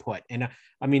money is put. And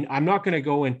I mean, I'm not going to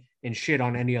go and shit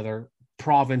on any other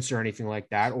province or anything like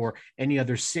that, or any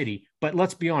other city. But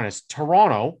let's be honest,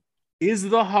 Toronto is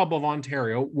the hub of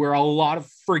Ontario where a lot of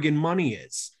friggin' money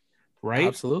is, right?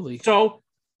 Absolutely. So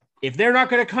if they're not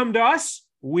going to come to us,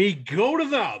 we go to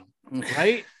them,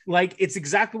 right? Like, it's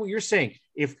exactly what you're saying.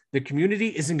 If the community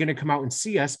isn't going to come out and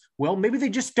see us, well, maybe they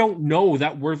just don't know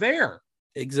that we're there.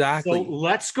 Exactly. So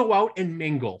let's go out and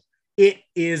mingle. It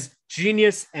is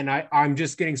genius. And I'm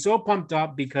just getting so pumped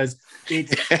up because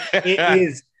it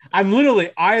is.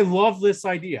 I love this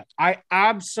idea. I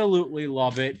absolutely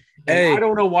love it. And I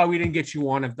don't know why we didn't get you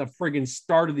on at the friggin'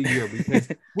 start of the year, because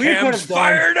we could have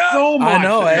done so much. I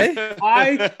know,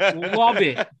 I love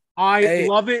it.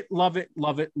 Love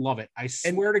it. I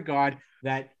swear to God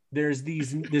that there's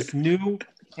this new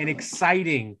and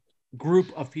exciting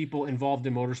group of people involved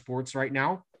in motorsports right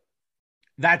now.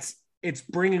 It's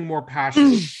bringing more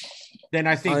passion than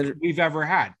I think we've ever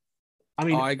had. I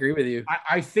mean, I agree with you.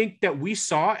 I think that we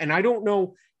saw, and I don't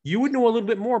know, you would know a little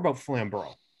bit more about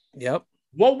Flamborough. Yep.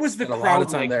 What was the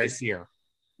crowd like this year?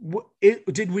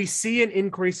 Did we see an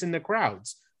increase in the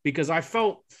crowds? Because I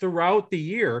felt throughout the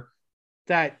year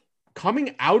that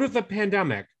coming out of the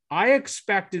pandemic, I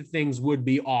expected things would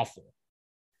be awful.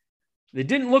 It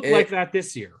didn't look like that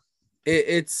this year.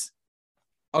 It's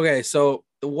okay. So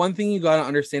the one thing you got to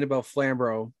understand about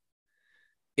Flamborough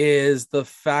is the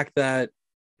fact that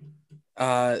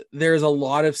there's a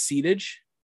lot of seatage.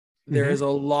 There's a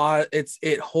lot.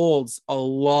 It holds a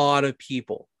lot of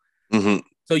people.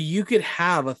 So you could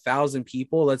have 1,000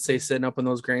 people, let's say, sitting up in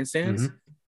those grandstands,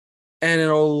 and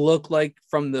it'll look like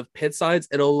from the pit sides,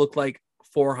 it'll look like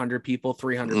 400 people,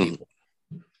 300 people.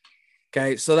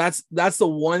 Okay, so that's the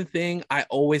one thing I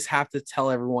always have to tell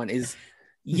everyone is,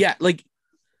 like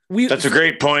That's a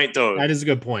great point, though. That is a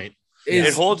good point.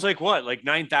 It holds like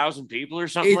 9,000 people or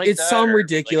something like that. It's some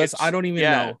ridiculous. I don't even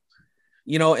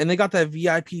know. And they got that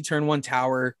VIP turn 1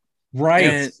 tower, right?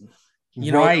 And,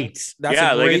 that's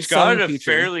it's got a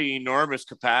fairly enormous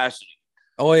capacity.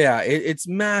 Oh yeah, it's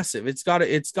massive. It's got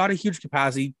a huge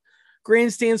capacity.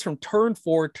 Grandstands from turn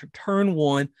 4 to turn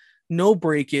 1, no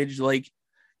breakage. Like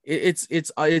it's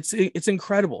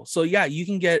incredible. So yeah, you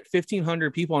can get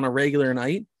 1,500 people on a regular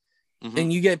night.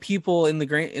 And you get people in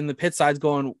the pit sides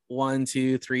going 1,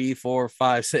 2, 3, 4,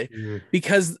 5, 6,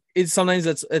 because it's sometimes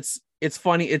it's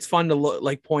funny. It's fun to look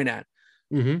like point at.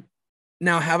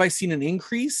 Now, have I seen an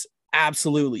increase?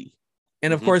 Absolutely.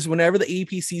 And of course, whenever the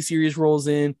APC series rolls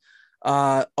in,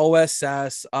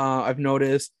 OSS, I've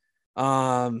noticed,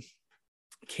 Canon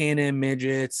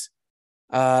midgets,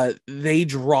 they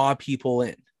draw people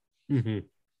in.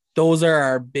 Those are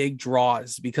our big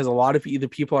draws because a lot of either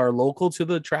people are local to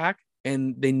the track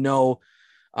and they know,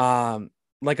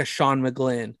 like a Sean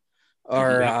McGlynn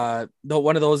or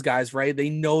one of those guys, right? They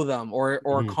know them,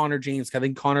 or Connor James. I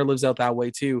think Connor lives out that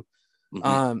way too.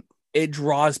 It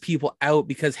draws people out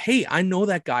because, hey, I know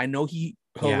that guy. I know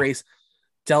he'll race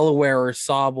Delaware or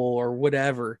Sauble or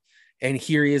whatever, and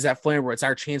here he is at Flamborough. It's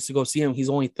our chance to go see him. He's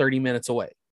only 30 minutes away.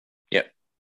 Yep.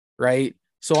 Right.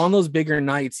 So on those bigger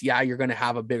nights, you're going to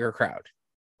have a bigger crowd.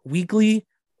 Weekly,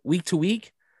 week to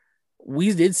week,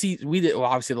 we did. Well,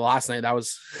 obviously the last night that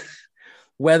was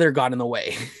weather got in the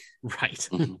way. Right.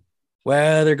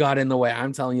 Weather got in the way.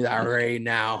 I'm telling you that right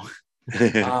now.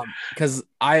 Because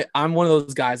I'm one of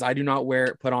those guys. I do not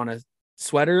put on a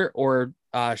sweater or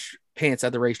pants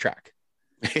at the racetrack.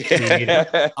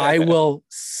 I will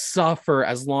suffer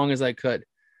as long as I could.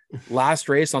 Last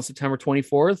race on September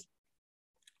 24th,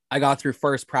 I got through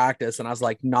first practice and I was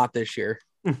like, not this year.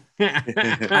 And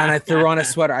I threw on a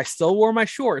sweater. I still wore my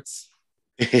shorts,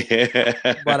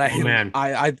 but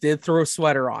I did throw a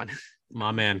sweater on.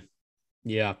 My man.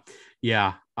 Yeah.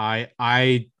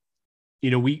 I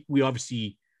we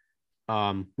obviously,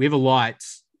 we have a lot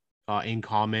in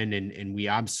common, and we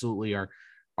absolutely are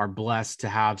blessed to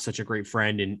have such a great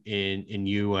friend in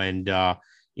you. And,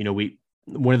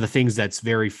 one of the things that's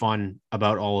very fun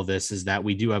about all of this is that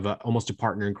we do have almost a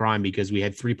partner in crime, because we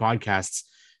had 3 podcasts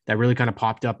that really kind of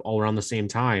popped up all around the same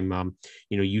time.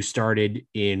 You started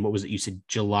in, what was it? You said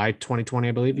July 2020,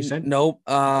 I believe you said? Nope.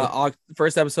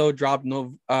 First episode dropped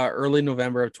early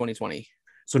November of 2020.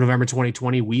 So November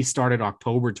 2020, we started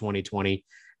October 2020,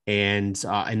 and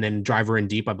then Driver in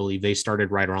Deep, I believe they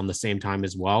started right around the same time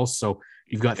as well. So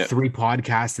you've got 3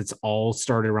 podcasts that's all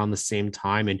started around the same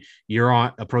time, and you're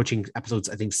approaching episodes,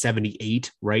 I think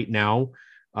 78 right now,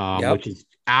 which is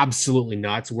absolutely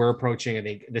nuts. We're approaching,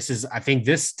 I think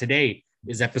this today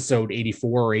is episode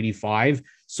 84 or 85.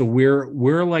 So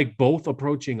we're like both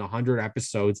approaching 100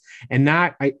 episodes, and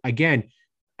that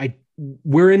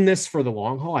we're in this for the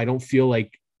long haul. I don't feel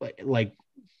like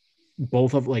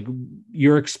both of, like,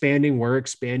 you're expanding, we're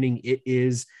expanding. It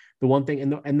is the one thing.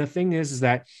 And the thing is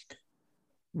that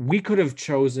we could have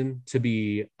chosen to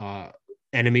be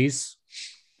enemies.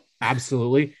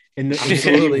 Absolutely.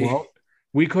 Absolutely.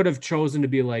 We could have chosen to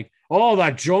be like, oh,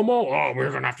 that Jomo, oh, we're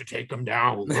going to have to take him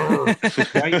down.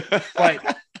 Right?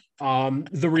 But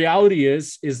the reality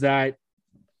is that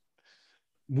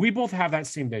we both have that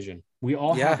same vision. We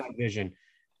all have that vision.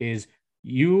 Is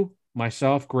you,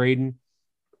 myself, Graydon,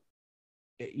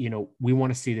 we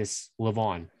want to see this live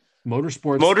on.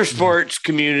 Motorsports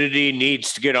community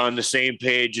needs to get on the same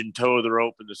page and toe the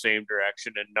rope in the same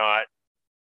direction, and not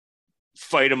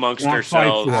fight amongst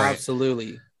ourselves.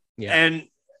 Absolutely. Yeah. And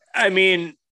I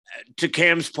mean, to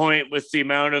Cam's point, with the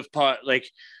amount of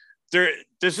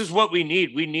this is what we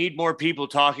need. We need more people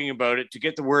talking about it to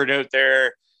get the word out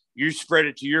there. You spread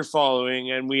it to your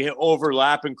following, and we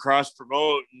overlap and cross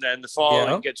promote, and then the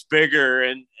following gets bigger,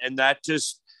 and that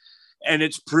just, and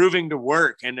it's proving to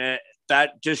work. And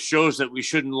that just shows that we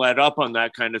shouldn't let up on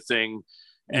that kind of thing.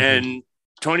 And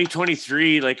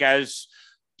 2023, like, as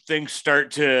things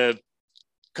start to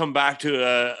come back to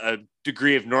a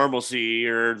degree of normalcy,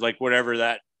 or like whatever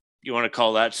that you want to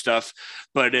call that stuff,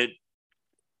 but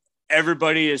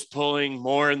everybody is pulling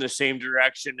more in the same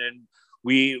direction. And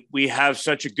we have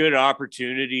such a good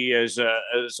opportunity as a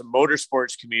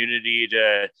motorsports community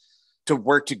to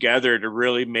work together to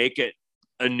really make it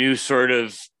a new sort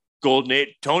of golden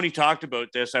age. Tony talked about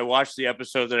this. I watched the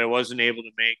episode that I wasn't able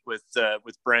to make with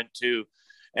Brent too.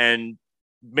 And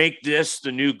make this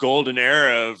the new golden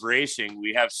era of racing.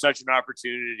 We have such an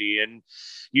opportunity, and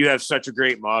you have such a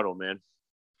great model, man.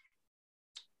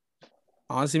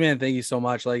 Honestly, man, thank you so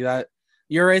much. Like that,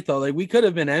 you're right though. Like we could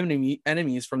have been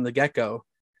enemies from the get-go,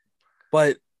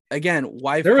 but again,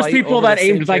 why? There was people that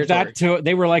aimed like territory? that to.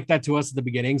 They were like that to us at the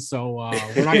beginning. So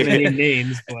we're not going to name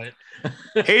names, but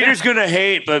haters gonna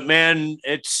hate. But man,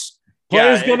 it's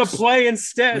players going to play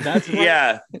instead. That's right.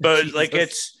 Yeah. But like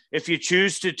if you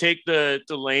choose to take the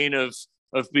lane of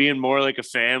being more like a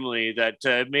family,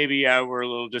 that maybe we're a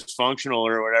little dysfunctional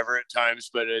or whatever at times,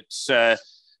 but it's a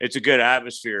good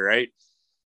atmosphere, right?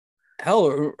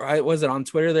 Hell, I was it on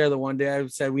Twitter there the one day I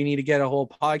said we need to get a whole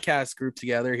podcast group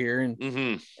together here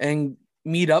and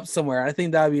meet up somewhere. I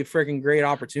think that would be a freaking great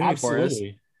opportunity for us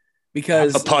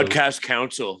because a podcast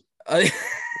council.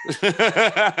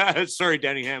 Sorry,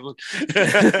 Danny Hamlin.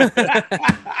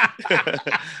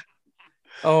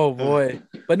 Oh boy.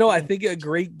 But no, I think a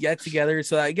great get together.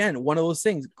 So again, one of those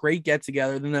things, great get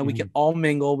together, then we can all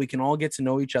mingle, we can all get to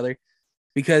know each other.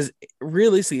 Because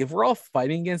realistically, if we're all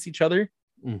fighting against each other,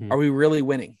 are we really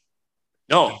winning?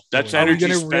 No, that's energy. Are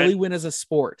we going to really win as a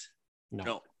sport?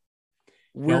 No.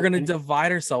 We're going to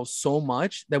divide ourselves so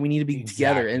much that we need to be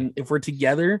together. And if we're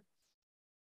together,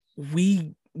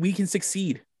 we can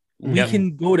succeed. We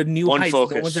can go to new heights no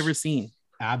one's ever seen.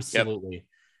 Absolutely.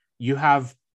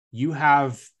 Yep. You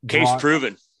have case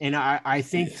proven. And I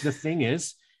think the thing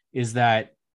is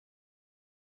that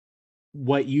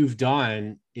what you've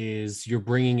done is you're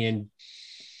bringing in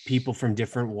people from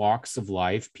different walks of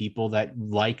life, people that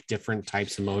like different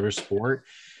types of motorsport.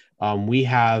 We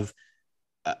have,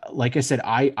 like I said,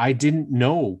 I didn't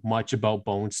know much about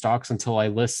bone stocks until I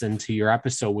listened to your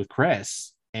episode with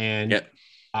Chris. And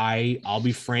I'll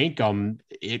be frank,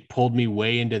 it pulled me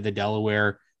way into the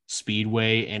Delaware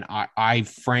Speedway. And I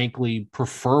frankly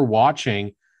prefer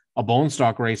watching a bone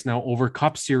stock race now over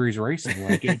Cup Series racing.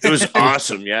 Like it was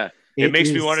awesome. Yeah. It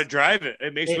makes me want to drive it.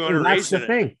 It makes me want to race the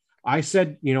thing. I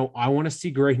said, I want to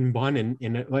see Graydon Bunn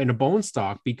in a bone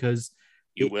stock because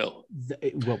we will.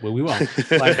 But,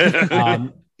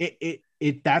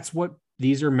 that's what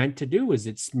these are meant to do. Is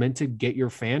it's meant to get your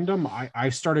fandom. I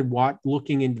started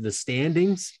looking into the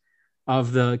standings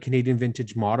of the Canadian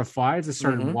Vintage Modifieds. I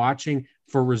started watching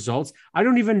for results. I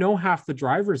don't even know half the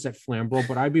drivers at Flamborough,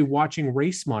 but I'd be watching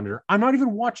Race Monitor. I'm not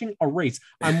even watching a race.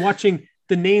 I'm watching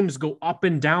the names go up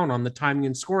and down on the timing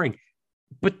and scoring.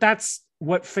 But that's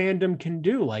what fandom can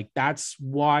do. Like that's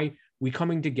why we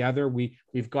coming together.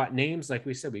 We've got names, like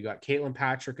we said, we got Caitlin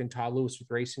Patrick and Todd Lewis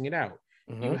with Racing It Out.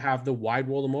 You have the Wide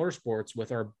World of Motorsports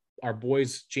with our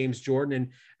boys, James Jordan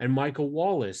and Michael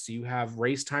Wallace. You have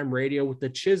Race Time Radio with the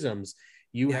Chisholms.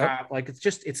 You have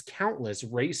it's countless.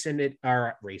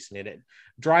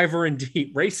 Driver and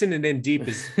Deep. Racing it in Deep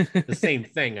is the same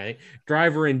thing. Right?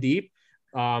 Driver and Deep.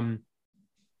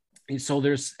 So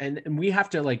there's, and we have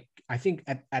to I think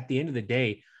at the end of the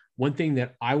day, one thing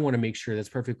that I want to make sure that's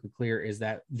perfectly clear is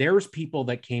that there's people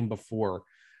that came before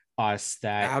us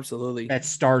that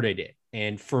started it.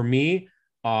 And for me,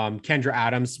 Kendra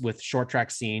Adams with Short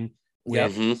Track Scene.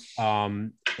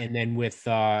 And then with,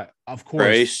 of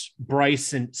course,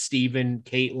 Bryce and Steven,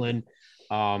 Caitlin,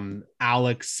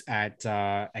 Alex at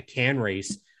Can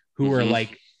Race, who are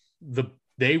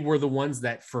they were the ones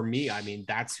that for me, I mean,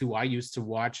 that's who I used to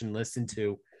watch and listen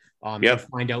to and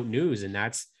find out news. And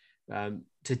that's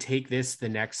to take this the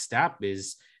next step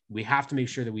is we have to make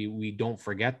sure that we don't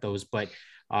forget those. But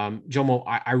Jomo,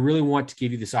 I really want to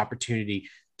give you this opportunity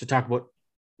to talk about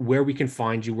where we can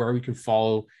find you, where we can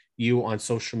follow you on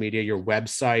social media, your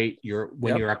website,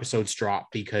 when your episodes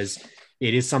drop, because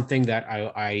it is something that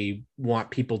I want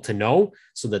people to know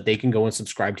so that they can go and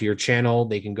subscribe to your channel.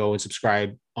 They can go and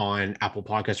subscribe on Apple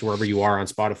Podcasts, wherever you are, on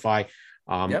Spotify.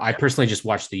 I personally just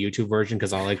watch the YouTube version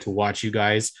because I like to watch you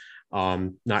guys,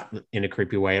 not in a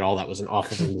creepy way at all. That was an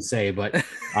awful thing to say, but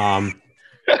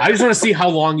I just want to see how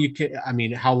long you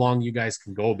guys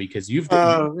can go, because you've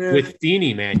with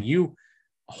Feeney, man,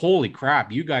 holy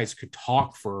crap, you guys could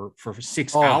talk for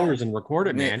 6 hours and record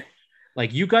it, man.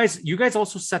 Like you guys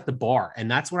also set the bar, and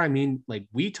that's what I mean. Like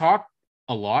we talk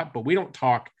a lot, but we don't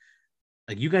talk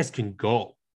like you guys can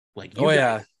go. Like you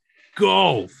guys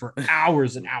go for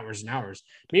hours and hours and hours.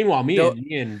 Meanwhile, me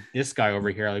and this guy over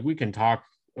here, like we can talk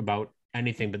about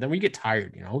anything, but then we get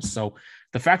tired, So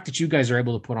the fact that you guys are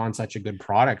able to put on such a good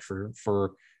product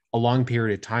for a long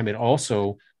period of time, it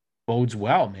also bodes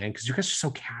well, man, because you guys are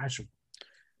so casual.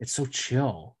 It's so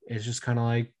chill. It's just kind of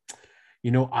like,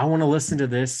 I want to listen to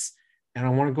this and I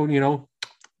want to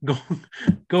go,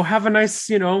 go have a nice,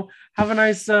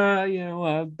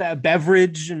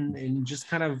 beverage and just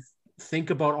kind of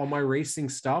think about all my racing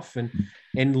stuff. And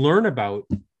and learn about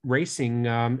racing,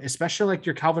 especially like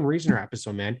your Calvin Reasoner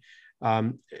episode, man.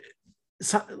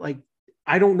 So, like,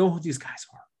 I don't know who these guys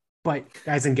are, but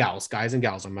guys and gals,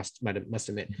 I must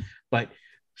admit, but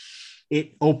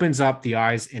it opens up the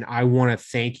eyes, and I want to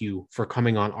thank you for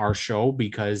coming on our show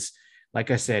because,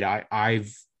 like I said,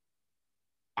 I've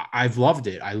loved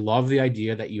it. I love the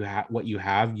idea that you have what you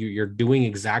have. You're doing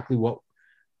exactly what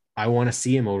I want to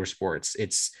see in motorsports.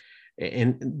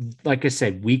 And like I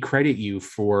said, we credit you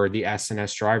for the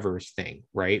SNS drivers thing,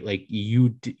 right? Like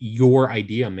your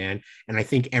idea, man. And I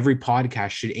think every podcast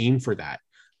should aim for that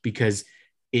because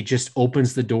it just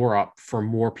opens the door up for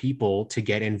more people to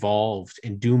get involved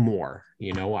and do more.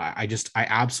 You know, I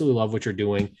absolutely love what you're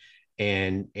doing.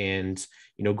 And,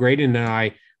 Graydon and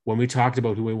I, when we talked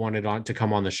about who we wanted on to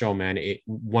come on the show, man,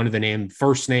 one of the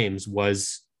first names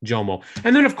was Jomo.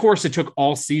 And then of course it took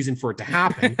all season for it to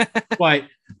happen, but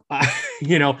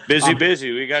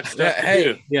busy. We got stuff to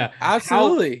do. Yeah,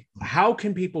 absolutely. How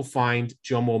can people find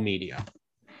Jomo Media?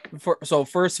 So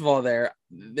first of all,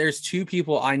 there's two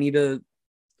people I need to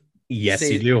Yes,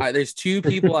 say, you do. There's two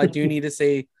people I do need to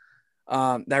say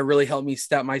that really helped me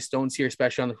step my stones here,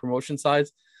 especially on the promotion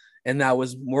sides. And that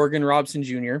was Morgan Robson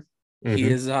Jr. Mm-hmm. He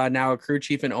is now a crew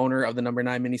chief and owner of the number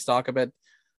 9 mini stock up at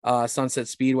Sunset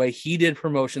Speedway. He did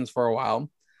promotions for a while.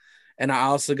 And I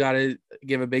also got to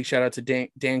give a big shout out to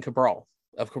Dan Cabral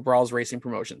of Cabral's Racing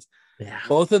Promotions. Yeah.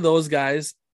 Both of those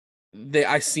guys,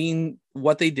 I seen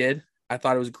what they did. I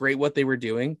thought it was great what they were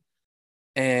doing.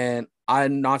 And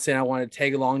I'm not saying I want to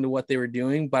tag along to what they were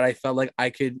doing, but I felt like I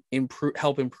could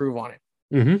help improve on it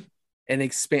and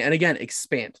expand. And again,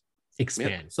 expand.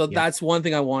 So that's one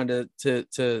thing I wanted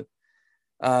to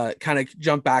kind of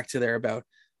jump back to there about.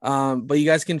 But you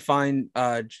guys can find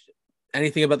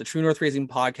anything about the True North Racing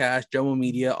podcast, Jomo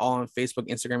Media, all on Facebook,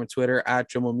 Instagram, and Twitter at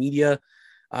Jomo Media.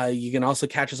 You can also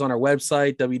catch us on our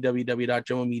website,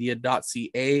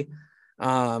 www.jomomedia.ca.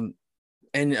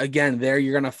 And again, there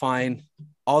you're going to find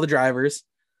all the drivers.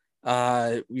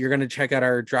 You're going to check out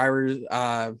our driver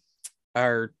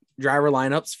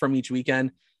lineups from each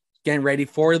weekend, getting ready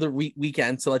for the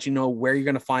weekend to let you know where you're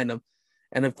going to find them.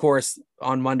 And of course,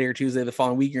 on Monday or Tuesday the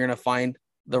following week, you're going to find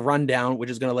the rundown, which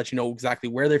is going to let you know exactly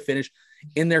where they're finished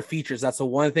in their features. That's the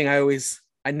one thing I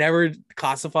never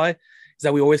classify, is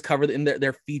that we always cover in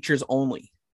their features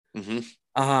only.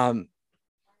 Mm-hmm.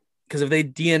 Because if they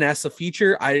DNS a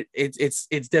feature,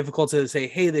 it's difficult to say,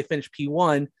 hey, they finished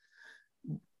P1, and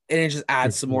it just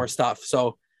adds some more stuff.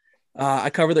 So I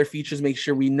cover their features, make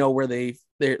sure we know where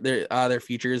their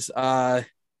features. We're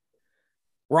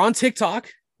on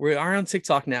TikTok. We are on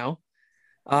TikTok now.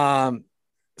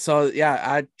 So yeah,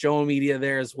 at Jomo Media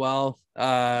there as well.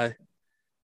 Man,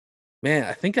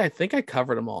 I think I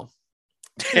covered them all.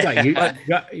 You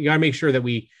gotta make sure that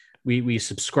we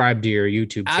subscribe to your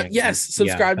YouTube channel. Yes,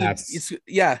 subscribe to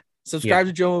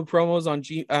Jomo Promos on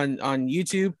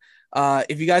YouTube.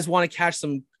 If you guys want to catch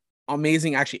some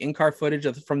amazing actually in-car footage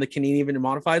from the Canadian Vintage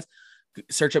Modifieds,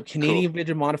 search up Canadian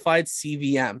Vintage Modified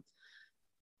CVM.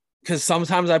 Because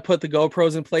sometimes I put the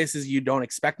GoPros in places you don't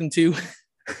expect them to.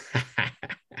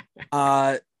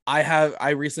 I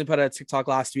recently put out a TikTok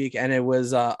last week, and it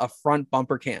was a front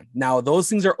bumper cam. Now those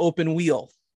things are open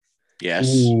wheel. Yes.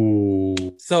 Ooh.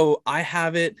 So I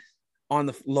have it on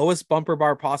the lowest bumper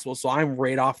bar possible, so I'm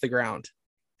right off the ground.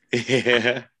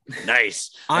 Yeah. Nice.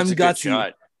 I'm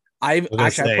gutsy. I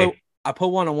put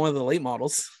one on one of the late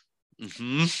models.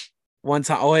 Mm-hmm. One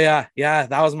time. Oh yeah.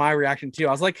 That was my reaction too.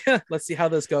 I was like, let's see how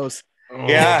this goes.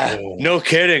 Yeah, no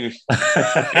kidding.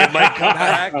 It might come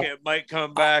back. It might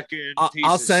come back in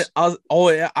pieces. I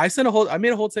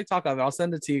made a whole TikTok of it. I'll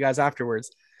send it to you guys afterwards.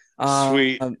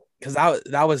 Sweet. Because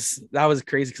that was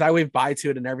crazy. Because I wave bye to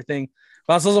it and everything.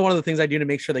 But that's also one of the things I do to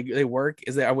make sure they work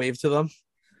is that I wave to them.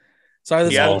 So I have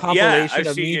this whole compilation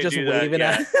of me just waving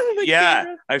at.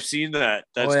 Yeah, I've seen that.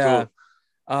 That's cool.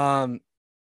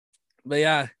 But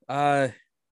yeah, I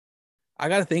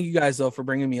gotta thank you guys though for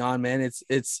bringing me on, man.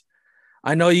 It's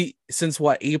I know you since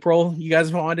April you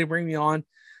guys wanted to bring me on,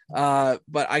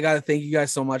 but I gotta thank you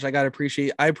guys so much. I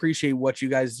appreciate what you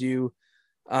guys do.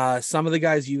 Some of the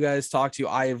guys you guys talk to,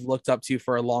 I have looked up to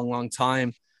for a long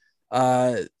time.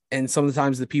 And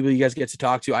sometimes the people you guys get to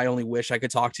talk to, I only wish I could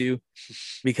talk to,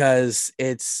 because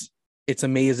it's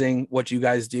amazing what you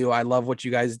guys do. I love what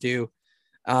you guys do.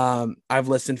 I've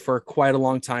listened for quite a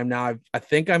long time now. I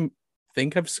think I've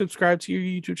subscribed to your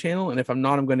YouTube channel, and if I'm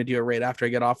not, I'm going to do it right after I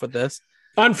get off with this.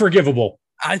 Unforgivable.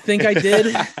 I think I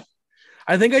did.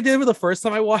 I think I did for the first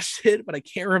time I watched it, but I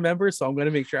can't remember. So I'm going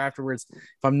to make sure afterwards.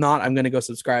 If I'm not, I'm going to go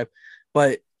subscribe.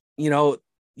 But we're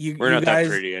not guys, that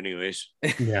pretty anyways.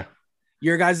 Yeah.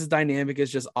 your guys' dynamic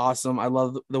is just awesome. I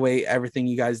love the way everything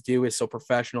you guys do is so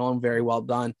professional and very well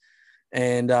done.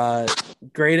 And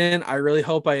Graydon, I really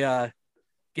hope I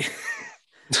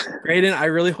Graydon, I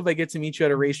really hope I get to meet you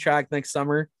at a racetrack next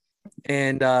summer.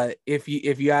 And if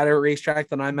you at a racetrack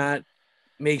that I'm at,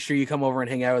 make sure you come over and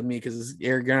hang out with me because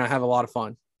you're gonna have a lot of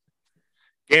fun.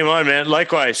 Game on, man.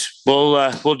 Likewise,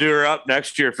 we'll do her up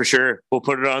next year for sure. We'll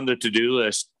put it on the to-do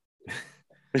list.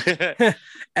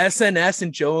 SNS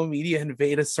and Jomo Media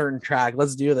invade a certain track.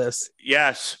 Let's do this.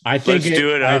 Yes, I think let's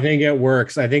do it. I think it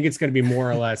works. I think it's going to be more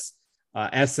or less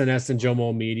SNS and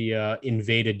Jomo Media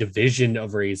invade a division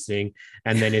of racing,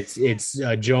 and then it's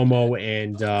Jomo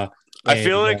and I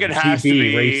feel like it has TB to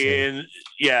be racing.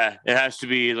 it has to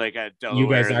be like a You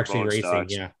guys actually racing,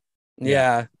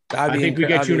 yeah. I think we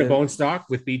get you into Bone Stock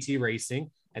with BT Racing,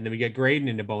 and then we get Graydon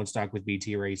into Bone Stock with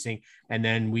BT Racing, and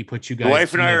then we put you guys. The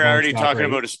wife and I are already talking race.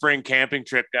 about a spring camping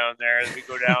trip down there. And we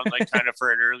go down like kind of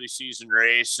for an early season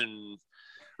race, and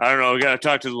I don't know. We got to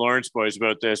talk to the Lawrence boys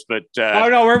about this, but oh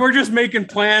no, we're just making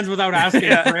plans without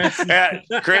asking Chris.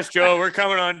 Chris, Joe, we're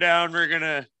coming on down. We're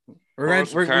gonna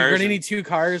need 2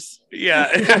 cars.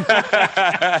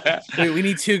 Yeah. we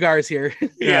need 2 cars here.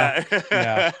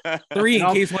 Yeah. 3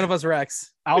 in case one of us wrecks.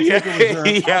 I'll take a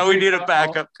reserve. We need a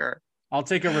backup car. I'll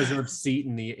take a reserved seat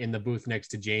in the booth next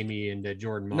to Jamie and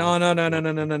Jordan. No.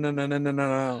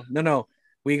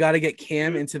 We got to get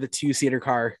Cam into the 2-seater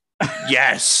car.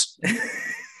 Yes.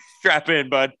 Strap in,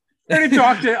 bud. I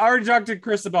already talked to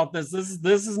Chris about this.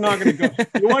 This is not going to go.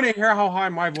 You want to hear how high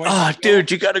my voice? Oh,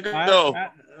 dude, you got to go.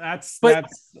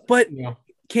 But you know.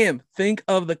 Cam, think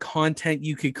of the content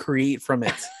you could create from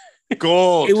it.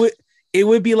 Gold. It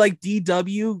would be like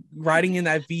DW riding in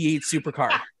that V8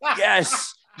 supercar.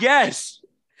 Yes.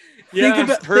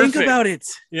 Think about it.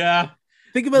 Yeah.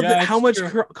 Think about how much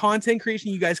content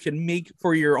creation you guys can make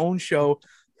for your own show.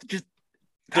 Just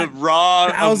the raw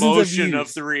emotion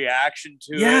of the reaction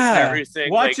to it,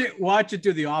 everything. Watch it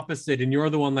do the opposite, and you're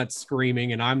the one that's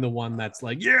screaming, and I'm the one that's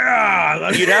like,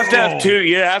 yeah. You'd have to have 2.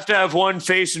 You have to have one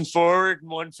facing forward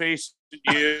and one facing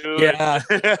you. Yeah.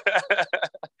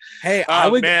 Hey, I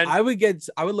would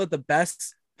let the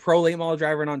best pro late model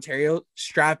driver in Ontario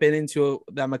strap into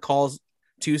that McCall's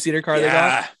 2-seater car they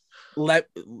got.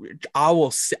 I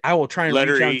will try and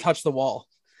reach out and touch the wall.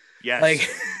 Yes. Like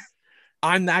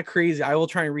I'm that crazy. I will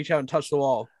try and reach out and touch the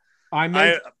wall. I'm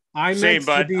down. I'm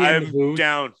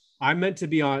meant to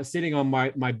be sitting on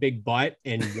my big butt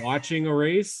and watching a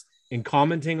race and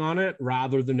commenting on it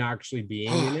rather than actually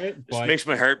being in it. This makes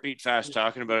my heart beat fast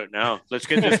talking about it now. Let's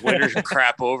get this winter's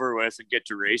crap over with and get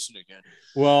to racing again.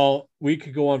 Well, we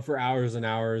could go on for hours and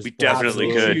hours. We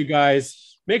definitely could.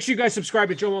 Make sure you guys subscribe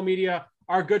to Jomo Media.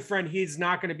 Our good friend, he's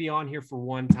not going to be on here for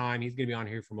one time. He's going to be on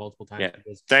here for multiple times. Yeah.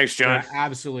 Thanks, John.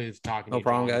 Absolutely talking. No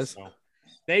problem, guys. So,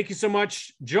 thank you so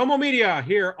much. Jomo Media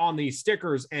here on the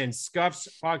Stickers and Scuffs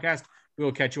podcast. We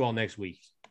will catch you all next week.